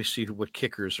difficult one. Let me see what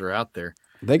kickers are out there.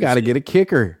 They got to get a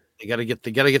kicker. They got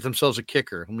to get themselves a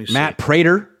kicker. Let me see. Matt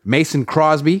Prater, Mason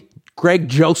Crosby, Greg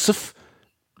Joseph,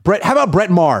 Brett. How about Brett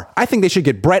Maher? I think they should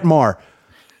get Brett Maher.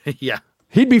 Yeah,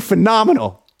 he'd be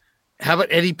phenomenal. How about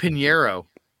Eddie Pinheiro?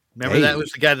 Remember that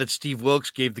was the guy that Steve Wilkes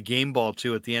gave the game ball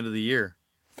to at the end of the year.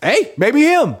 Hey, maybe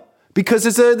him, because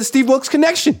it's the Steve Wilkes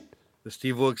connection. The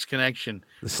Steve Wilkes connection.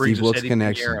 The Steve Wilkes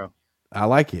connection. Pinheiro. I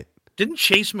like it. Didn't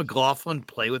Chase McLaughlin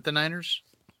play with the Niners?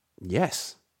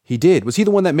 Yes, he did. Was he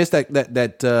the one that missed that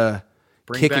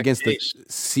kick against the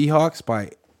Seahawks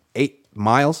by 8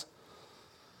 miles?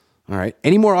 All right.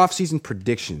 Any more offseason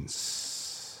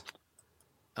predictions?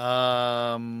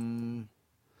 Will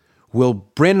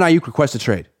Brandon Ayuk request a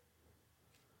trade?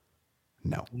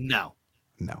 No.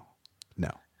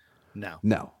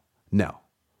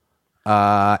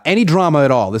 Any drama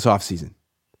at all this offseason?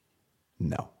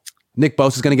 No. Nick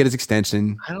Bosa's going to get his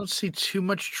extension. I don't see too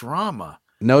much drama.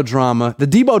 No drama. The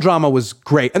Debo drama was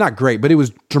great. Not great, but it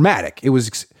was dramatic. It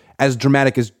was as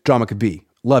dramatic as drama could be.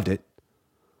 Loved it.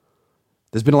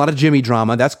 There's been a lot of Jimmy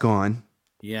drama. That's gone.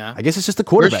 Yeah. I guess it's just the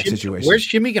quarterback situation. Where's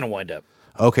Jimmy going to wind up?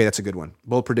 Okay, that's a good one.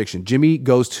 Bold prediction. Jimmy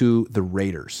goes to the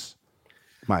Raiders.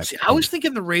 I was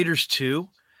thinking the Raiders too,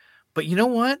 but you know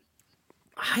what?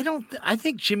 I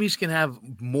think Jimmy's going to have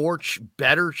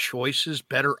better choices,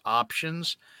 better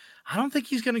options. I don't think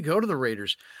he's going to go to the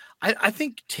Raiders. I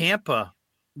think Tampa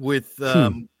with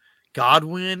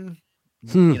Godwin,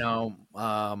 I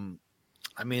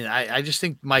mean, I just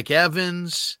think Mike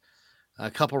Evans,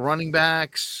 a couple running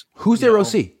backs. Who's their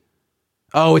OC?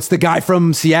 Oh, it's the guy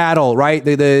from Seattle, right?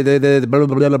 The blah,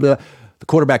 blah, blah, blah, the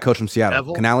quarterback coach from Seattle.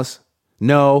 Neville? Canales?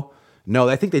 No,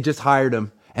 I think they just hired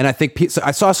him. And I think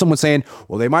I saw someone saying,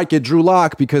 well, they might get Drew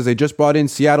Lock because they just brought in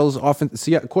Seattle's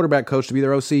quarterback coach to be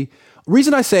their OC.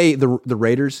 Reason I say the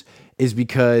Raiders is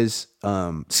because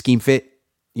scheme fit.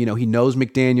 He knows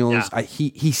McDaniels. Yeah.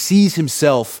 He sees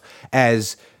himself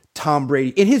as Tom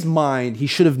Brady. In his mind, he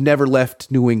should have never left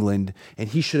New England, and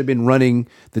he should have been running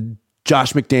the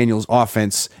Josh McDaniels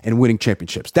offense and winning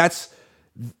championships. That's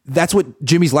what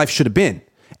Jimmy's life should have been.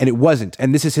 And it wasn't.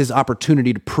 And this is his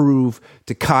opportunity to prove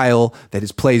to Kyle that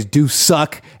his plays do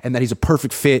suck and that he's a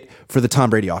perfect fit for the Tom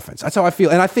Brady offense. That's how I feel.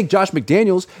 And I think Josh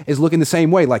McDaniels is looking the same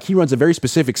way. Like, he runs a very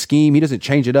specific scheme. He doesn't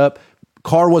change it up.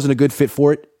 Carr wasn't a good fit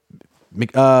for it.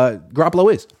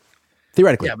 Garoppolo is,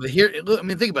 theoretically. Yeah, but here, I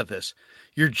mean, think about this.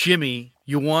 You're Jimmy.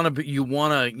 You want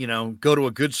to, go to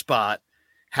a good spot,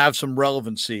 have some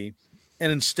relevancy.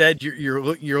 And instead, you're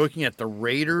looking at the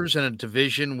Raiders in a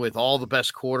division with all the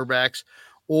best quarterbacks,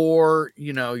 or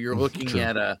you're looking True.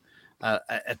 at a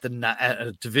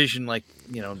division like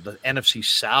the NFC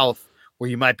South, where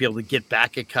you might be able to get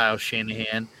back at Kyle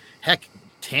Shanahan. Heck,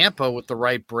 Tampa with the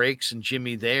right breaks and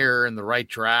Jimmy there and the right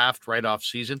draft, right off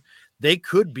season, they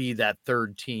could be that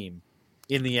third team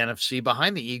in the NFC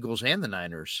behind the Eagles and the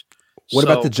Niners. What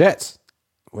about the So, Jets?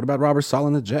 What about Robert Saleh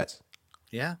and the Jets?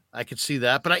 yeah, I could see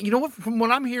that. But you know what? From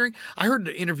what I'm hearing, I heard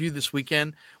an interview this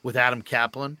weekend with Adam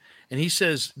Kaplan, and he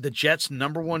says the Jets'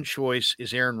 number one choice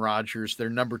is Aaron Rodgers. Their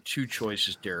number two choice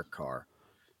is Derek Carr.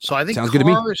 So I think Sounds good to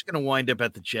me. Carr is going to wind up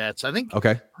at the Jets. I think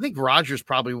Rodgers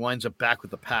probably winds up back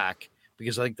with the pack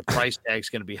because I think the price tag is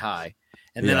going to be high.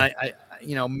 And then I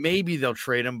maybe they'll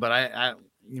trade him, but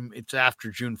it's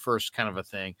after June 1st kind of a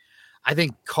thing. I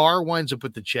think Carr winds up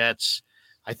with the Jets.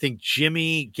 I think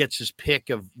Jimmy gets his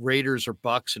pick of Raiders or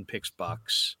Bucks and picks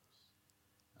Bucks.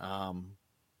 And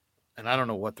I don't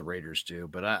know what the Raiders do,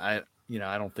 but I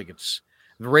don't think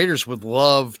the Raiders would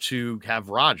love to have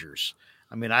Rodgers.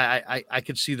 I mean, I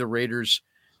could see the Raiders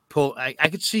pull. I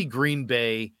could see Green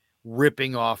Bay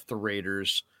ripping off the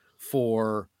Raiders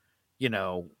for,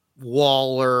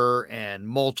 Waller and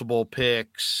multiple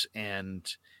picks,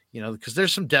 and because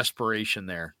there's some desperation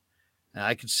there.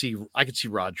 I could see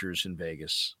Rodgers in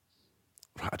Vegas.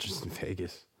 Rodgers in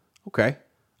Vegas. Okay.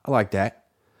 I like that.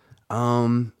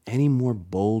 Any more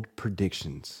bold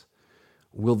predictions?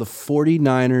 Will the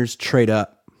 49ers trade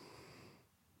up?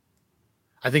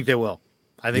 I think they will.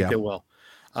 They will.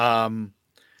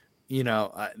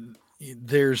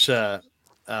 There's a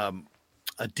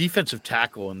defensive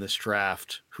tackle in this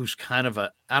draft who's kind of I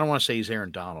don't want to say he's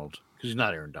Aaron Donald because he's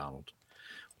not Aaron Donald,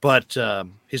 but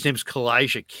his name's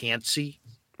Kalijah Cansey,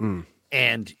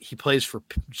 and he plays for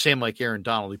same like Aaron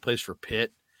Donald. He plays for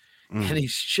Pitt, and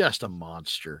he's just a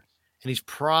monster. And he's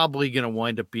probably going to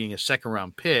wind up being a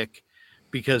second-round pick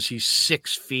because he's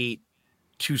 6 feet,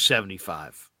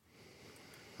 275.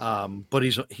 But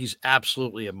he's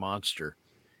absolutely a monster,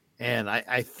 and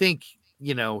I think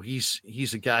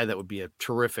he's a guy that would be a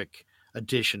terrific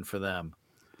addition for them.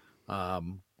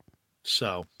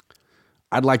 So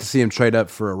I'd like to see him trade up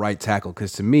for a right tackle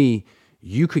because to me,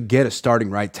 you could get a starting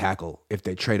right tackle if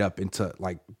they trade up into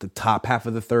like the top half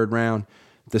of the third round.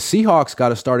 The Seahawks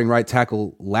got a starting right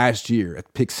tackle last year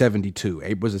at pick 72.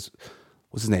 What's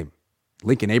his name?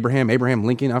 Abraham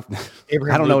Lincoln. I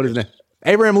don't know what his name.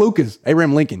 Abraham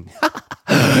Lincoln.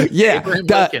 Yeah.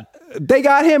 Lincoln. They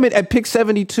got him at pick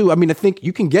 72. I mean, I think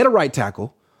you can get a right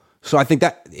tackle. So I think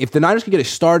that if the Niners could get a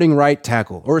starting right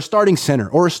tackle or a starting center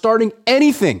or a starting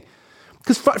anything,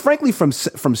 because frankly, from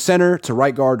center to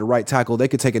right guard to right tackle, they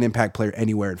could take an impact player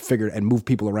anywhere and move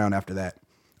people around after that.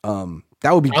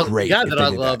 That would be great. The guy that I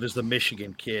love is the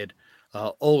Michigan kid,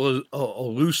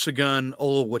 Olusegun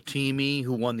Olawatimi,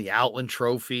 who won the Outland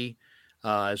Trophy.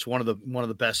 Is one of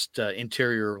the best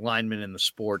interior linemen in the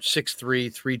sport.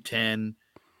 6'3", 310.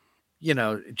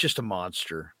 Just a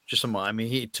monster. I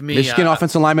mean, to me, Michigan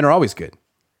offensive linemen are always good.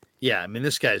 Yeah, I mean,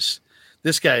 this guy has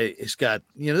got.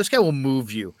 This guy will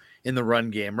move you in the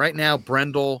run game. Right now,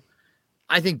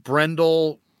 I think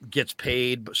Brendel gets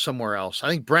paid somewhere else. I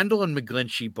think Brendel and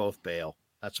McGlinchey both bail.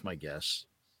 That's my guess.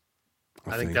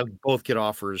 I think they'll both get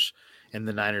offers, and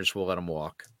the Niners will let them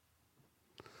walk.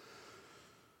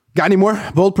 Got any more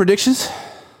bold predictions?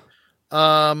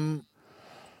 I'll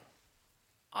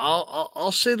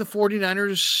say the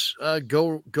 49ers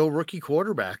go rookie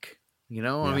quarterback.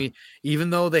 I mean, even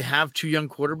though they have two young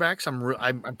quarterbacks,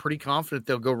 I'm pretty confident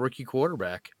they'll go rookie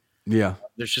quarterback. Yeah.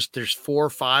 There's 4 or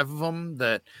 5 of them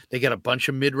that they got a bunch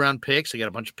of mid-round picks. They got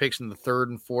a bunch of picks in the 3rd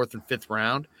and 4th and 5th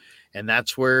round. And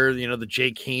that's where, the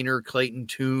Jake Haener, Clayton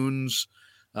Tunes,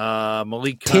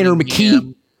 Malik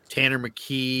Cunningham, Tanner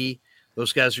McKee,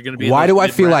 those guys are going to be. Why do I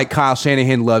feel like Kyle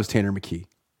Shanahan loves Tanner McKee?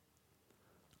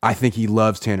 I think he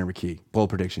loves Tanner McKee. Bold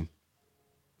prediction.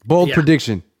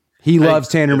 Prediction. He loves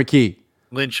Tanner McKee.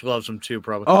 Lynch loves him too,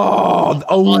 probably.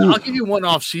 I'll give you one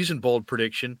off-season bold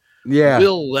prediction. Yeah.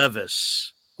 Will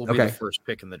Levis will be the first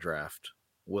pick in the draft.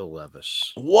 Will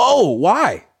Levis. Whoa,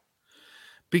 why?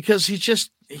 Because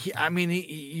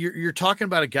you're talking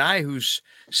about a guy who's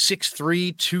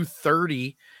 6'3",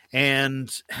 230,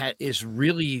 and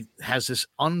has this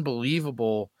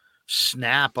unbelievable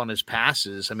snap on his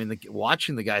passes. I mean,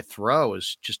 watching the guy throw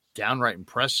is just downright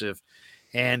impressive,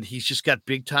 and he's just got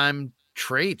big time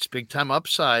traits, big time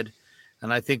upside.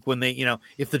 And I think when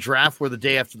if the draft were the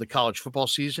day after the college football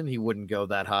season, he wouldn't go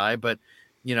that high. But,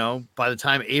 by the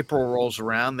time April rolls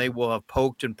around, they will have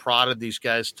poked and prodded these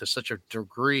guys to such a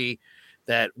degree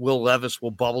that Will Levis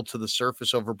will bubble to the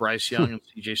surface over Bryce Young and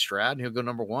CJ Stroud, and he'll go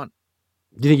number 1.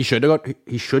 Do you think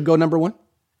he should go number 1?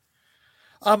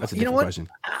 That's a You know different what? question.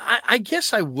 I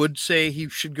guess I would say he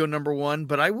should go number one,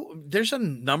 but there's a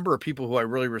number of people who I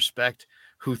really respect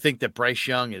who think that Bryce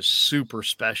Young is super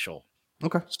special.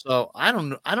 Okay. So I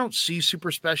don't see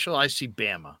super special. I see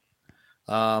Bama.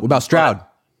 What about But Stroud?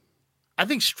 I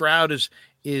think Stroud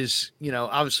is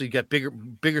obviously got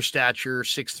bigger stature,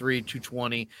 6'3",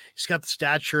 220. He's got the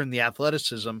stature and the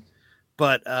athleticism,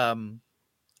 but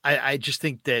I just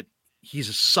think that he's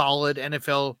a solid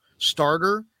NFL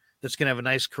starter that's going to have a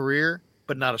nice career,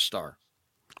 but not a star.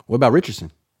 What about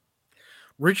Richardson?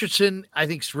 Richardson, I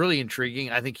think, is really intriguing.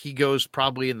 I think he goes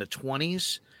probably in the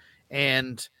 20s,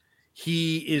 and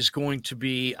he is going to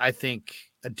be, I think,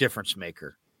 a difference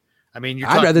maker. I mean, you're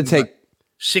I'd rather talking about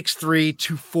take 6'3",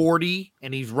 240,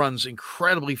 and he runs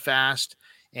incredibly fast,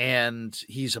 and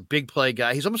he's a big play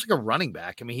guy. He's almost like a running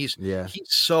back. I mean, he's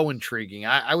so intriguing.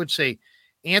 I would say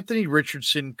Anthony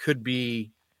Richardson could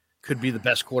be the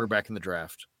best quarterback in the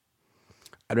draft.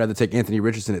 I'd rather take Anthony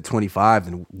Richardson at 25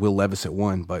 than Will Levis at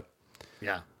 1, but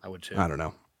yeah, I would too. I don't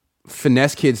know.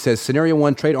 Finesse Kid says, Scenario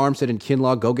 1, trade Armstead and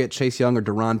Kinlaw, go get Chase Young or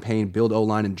Deron Payne, build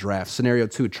O-line and draft. Scenario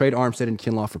 2, trade Armstead and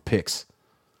Kinlaw for picks.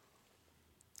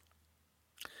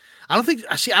 I don't think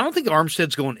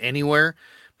Armstead's going anywhere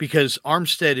because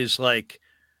Armstead is like,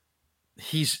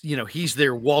 he's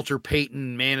their Walter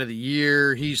Payton man of the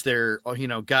year. He's their,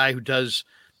 guy who does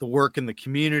the work in the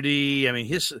community. I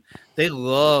mean,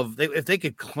 if they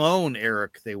could clone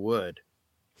Eric, they would.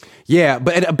 Yeah,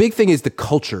 but a big thing is the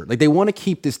culture. Like, they want to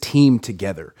keep this team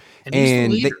together. And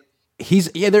he's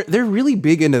the leader. They're really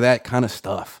big into that kind of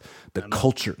stuff. The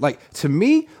culture. Like, to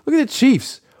me, look at the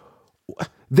Chiefs.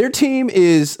 Their team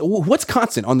is, what's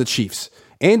constant on the Chiefs?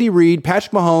 Andy Reid,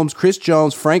 Patrick Mahomes, Chris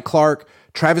Jones, Frank Clark,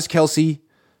 Travis Kelce,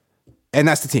 and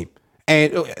that's the team.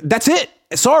 And that's it.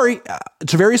 Sorry.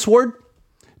 Travarius Ward,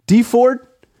 D Ford,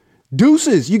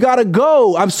 deuces. You got to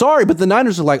go. I'm sorry, but the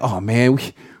Niners are like, oh, man,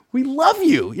 we love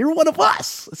you. You're one of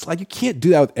us. It's like, you can't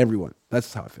do that with everyone.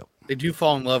 That's how I feel. They do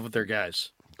fall in love with their guys.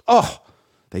 Oh,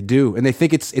 they do. And they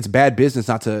think it's bad business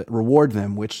not to reward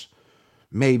them, which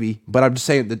maybe. But I'm just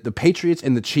saying that the Patriots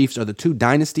and the Chiefs are the two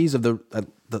dynasties of the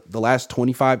last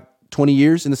 20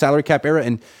 years in the salary cap era.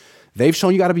 And they've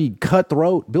shown you got to be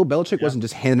cutthroat. Bill Belichick wasn't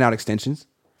just handing out extensions.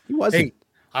 He wasn't. Hey,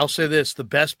 I'll say this. The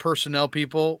best personnel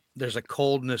people, there's a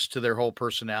coldness to their whole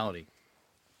personality.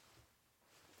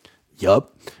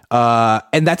 Yup.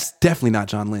 And that's definitely not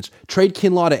John Lynch. Trade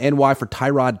Kinlaw to NY for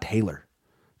Tyrod Taylor.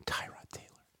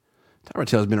 Tyrod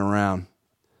Taylor's been around.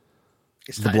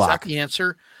 Is that the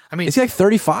answer? I mean, is he like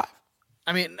 35?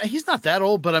 I mean, he's not that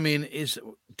old, but I mean,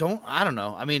 I don't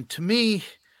know. I mean, to me,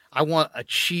 I want a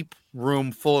cheap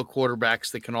room full of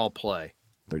quarterbacks that can all play.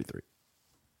 33.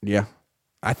 Yeah.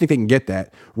 I think they can get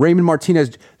that. Raymond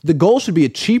Martinez, the goal should be a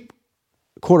cheap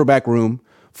quarterback room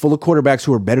full of quarterbacks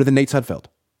who are better than Nate Sudfeld.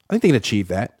 I think they can achieve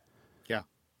that. Yeah.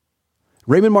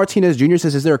 Raymond Martinez Jr.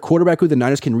 says, is there a quarterback who the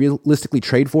Niners can realistically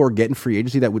trade for or get in free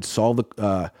agency that would solve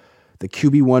the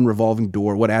QB1 revolving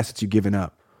door? What assets you giving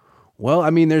up? Well, I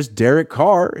mean, there's Derek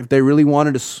Carr. If they really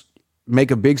wanted to make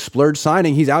a big splurge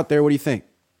signing, he's out there. What do you think?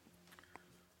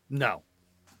 No.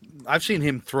 I've seen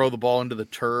him throw the ball into the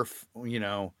turf,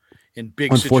 in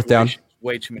big on situations fourth down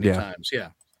way too many times. Yeah.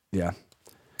 Yeah.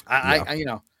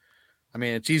 I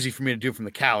mean, it's easy for me to do from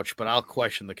the couch, but I'll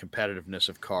question the competitiveness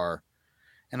of Carr.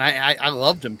 And I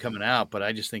loved him coming out, but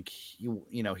I just think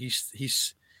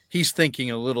he's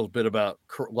thinking a little bit about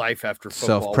life after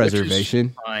football, self-preservation.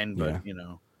 Which is fine, but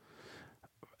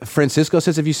Francisco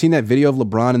says, have you seen that video of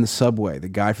LeBron in the subway? The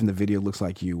guy from the video looks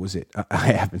like you. Was it?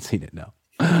 I haven't seen it. No.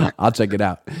 I'll check it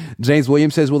out. James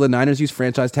Williams says, will the Niners use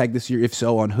franchise tag this year? If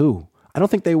so, on who? I don't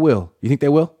think they will. You think they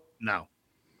will? No.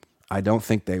 I don't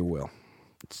think they will.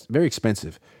 It's very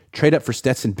expensive. Trade up for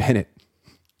Stetson Bennett.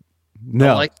 No.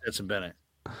 I like Stetson Bennett.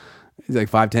 He's like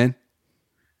 5'10"?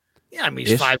 Yeah, I mean,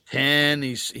 he's 5'10".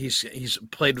 He's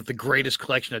played with the greatest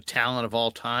collection of talent of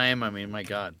all time. I mean, my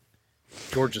God.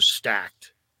 Georgia's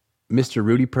stacked. Mr.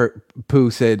 Rudy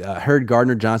Pooh said, heard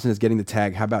Gardner Johnson is getting the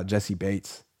tag. How about Jesse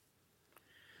Bates?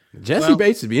 Jesse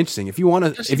Bates would be interesting. If you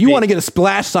want to get a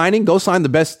splash signing, go sign the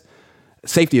best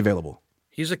safety available.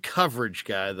 He's a coverage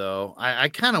guy, though. I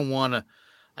kind of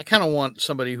want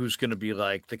somebody who's going to be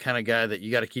like the kind of guy that you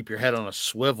got to keep your head on a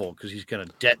swivel because he's going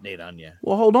to detonate on you.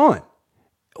 Well, hold on.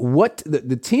 What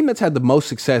the team that's had the most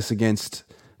success against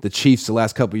the Chiefs the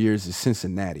last couple of years is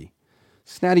Cincinnati.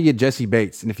 Cincinnati get Jesse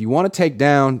Bates, and if you want to take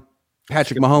down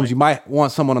Patrick Mahomes, you might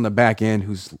want someone on the back end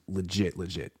who's legit.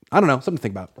 I don't know, something to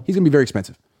think about. He's going to be very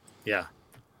expensive. Yeah.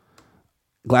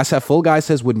 Glass half full guy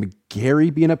says, would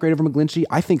McGarry be an upgrade over McGlinchey?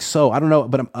 I think so. I don't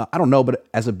know, but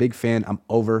as a big fan, I'm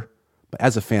over. But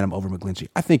as a fan, I'm over McGlinchey.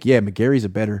 I think, McGarry's a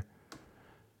better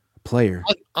player.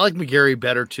 I like McGarry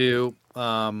better too.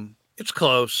 It's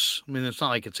close. I mean, it's not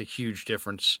like it's a huge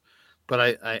difference, but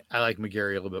I like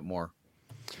McGarry a little bit more.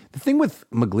 The thing with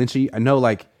McGlinchey, I know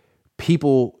like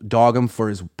people dog him for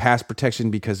his pass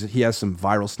protection because he has some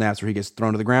viral snaps where he gets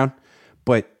thrown to the ground,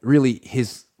 but really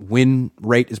his win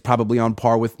rate is probably on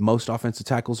par with most offensive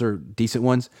tackles or decent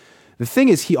ones. The thing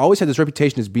is, he always had this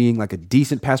reputation as being like a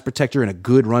decent pass protector and a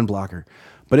good run blocker.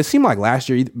 But it seemed like last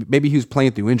year, maybe he was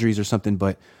playing through injuries or something,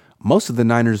 but most of the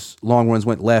Niners' long runs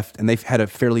went left, and they've had a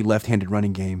fairly left-handed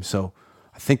running game. So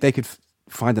I think they could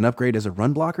find an upgrade as a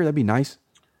run blocker. That'd be nice.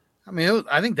 I mean,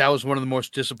 I think that was one of the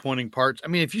most disappointing parts. I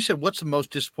mean, if you said what's the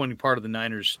most disappointing part of the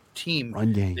Niners team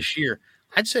Run game this year,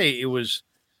 I'd say it was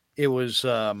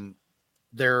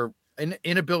their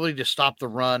inability to stop the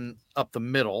run up the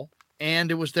middle,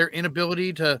 and it was their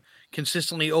inability to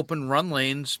consistently open run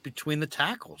lanes between the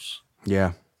tackles.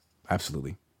 Yeah,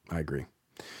 absolutely. I agree.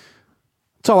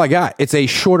 That's all I got. It's a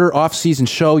shorter off-season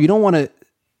show. You don't want to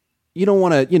you don't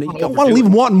want to leave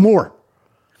them wanting more.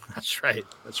 That's right.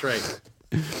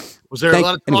 Was there a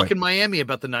lot of talk in Miami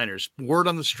about the Niners? Word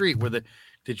on the street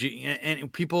did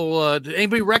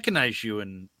anybody recognize you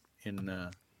in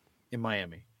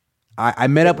Miami? I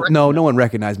met up. No one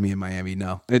recognized me in Miami.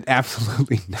 No,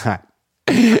 absolutely not.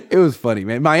 It was funny,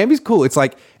 man. Miami's cool. It's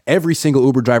like every single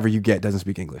Uber driver you get doesn't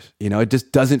speak English. It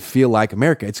just doesn't feel like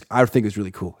America. I think it's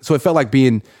really cool. So it felt like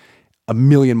being a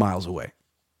million miles away.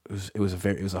 It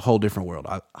was a whole different world.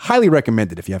 I highly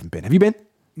recommend it if you haven't been. Have you been?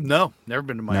 No, never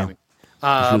been to Miami. No.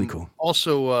 It's really cool.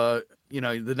 Also,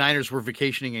 the Niners were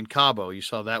vacationing in Cabo. You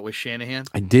saw that with Shanahan?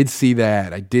 I did see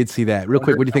that. Real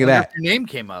quick, what do you think of that? Your name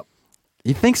came up.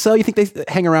 You think so? You think they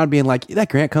hang around being like, that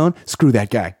Grant Cohn? Screw that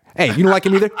guy. Hey, you don't like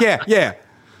him either? Yeah.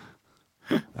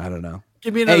 I don't know.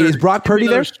 Give me another. Hey, is Brock Purdy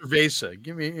there? Cerveza.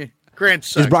 Give me Grant.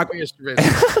 Is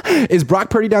Is Brock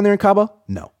Purdy down there in Cabo?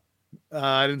 No.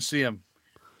 I didn't see him.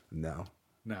 No.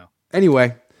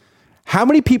 Anyway, how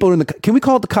many people are in the? Can we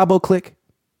call it the Cabo clique?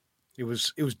 It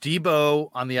was Debo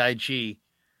on the IG,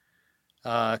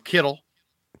 Kittle,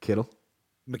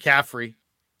 McCaffrey.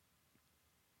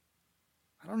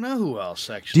 I don't know who else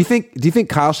actually. Do you think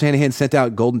Kyle Shanahan sent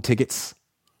out golden tickets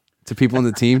to people on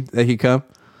the team that he come?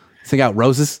 Sent out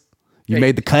roses. You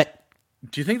made the cut.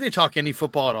 Do you think they talk any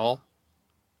football at all?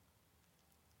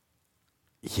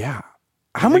 Yeah.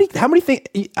 How many things?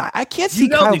 I can't see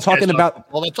Kyle talking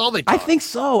about. Well, that's all they talk. I think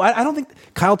so. I don't think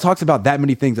Kyle talks about that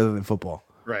many things other than football.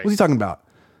 Right. What's he talking about?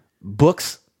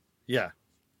 Books? Yeah.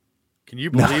 Can you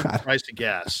believe the price of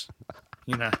gas?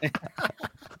 I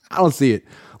don't see it.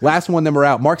 Last one, then we're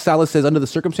out. Mark Salas says, under the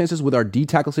circumstances with our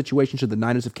D-tackle situation, should the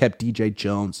Niners have kept DJ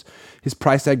Jones? His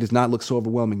price tag does not look so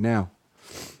overwhelming now.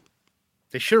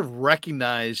 They should have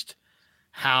recognized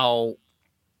how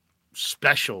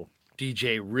special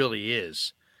DJ really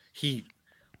is. He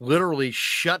literally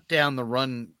shut down the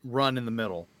run in the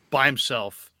middle by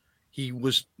himself. He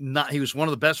was one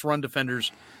of the best run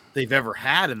defenders they've ever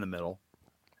had in the middle.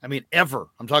 I mean, ever.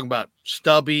 I'm talking about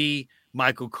Stubby,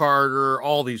 Michael Carter,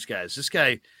 all these guys. This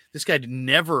guy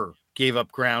never gave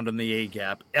up ground in the A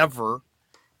gap ever.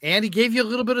 And he gave you a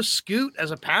little bit of scoot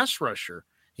as a pass rusher.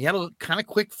 He had a kind of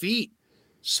quick feet.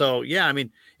 So, yeah, I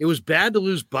mean, it was bad to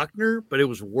lose Buckner, but it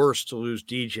was worse to lose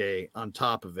DJ on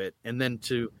top of it. And then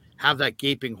to have that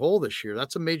gaping hole this year,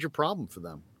 that's a major problem for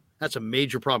them. That's a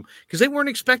major problem because they weren't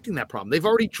expecting that problem. They've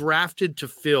already drafted to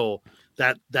fill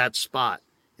that spot.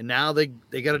 And now they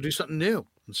got to do something new.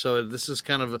 And so this has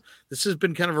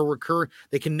been kind of a recurring.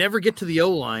 They can never get to the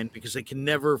O-line because they can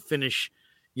never finish,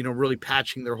 really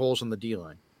patching their holes on the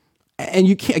D-line. And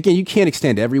you can't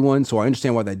extend everyone. So I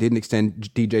understand why they didn't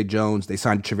extend DJ Jones. They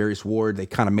signed Travarius Ward. They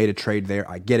kind of made a trade there.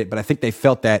 I get it. But I think they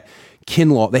felt that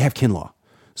they have Kinlaw.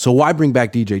 So why bring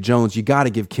back DJ Jones? You got to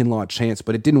give Kinlaw a chance.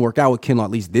 But it didn't work out with Kinlaw,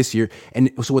 at least this year.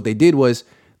 And so what they did was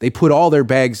they put all their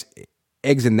eggs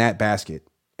in that basket.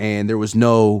 And there was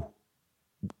no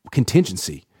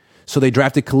contingency. So they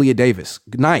drafted Kalia Davis.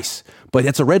 Nice. But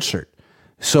it's a red shirt.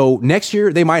 So next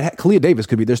year, Kalia Davis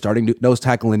could be their starting nose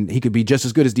tackle, and he could be just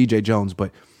as good as DJ Jones. But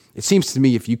it seems to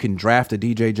me if you can draft a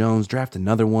DJ Jones, draft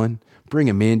another one, bring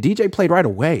him in. DJ played right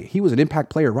away. He was an impact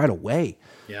player right away.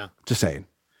 Yeah. Just saying.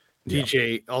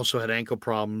 DJ also had ankle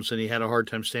problems, and he had a hard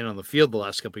time staying on the field the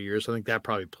last couple of years. I think that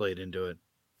probably played into it.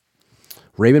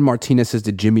 Raymond Martinez says,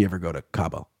 did Jimmy ever go to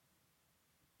Cabo?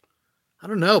 I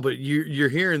don't know, but you're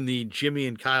hearing the Jimmy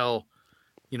and Kyle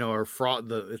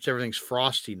everything's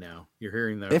frosty now. You're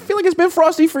hearing that. I feel like it's been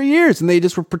frosty for years, and they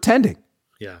just were pretending.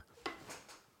 Yeah.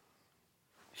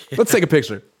 Let's take a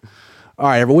picture. All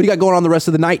right, everyone. What do you got going on the rest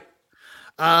of the night?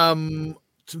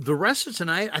 the rest of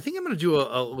tonight, I think I'm going to do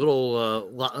a little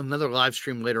another live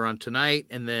stream later on tonight,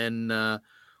 and then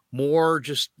more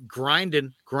just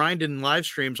grinding live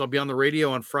streams. I'll be on the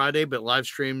radio on Friday, but live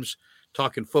streams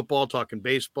talking football, talking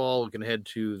baseball, looking ahead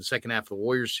to the second half of the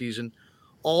Warriors season,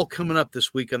 all coming up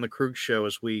this week on the Krug Show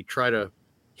as we try to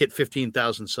hit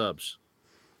 15,000 subs.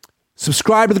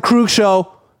 Subscribe to the Krug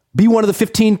Show. Be one of the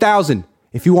 15,000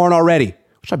 if you aren't already,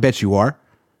 which I bet you are.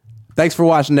 Thanks for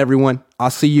watching, everyone. I'll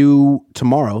see you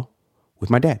tomorrow with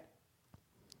my dad.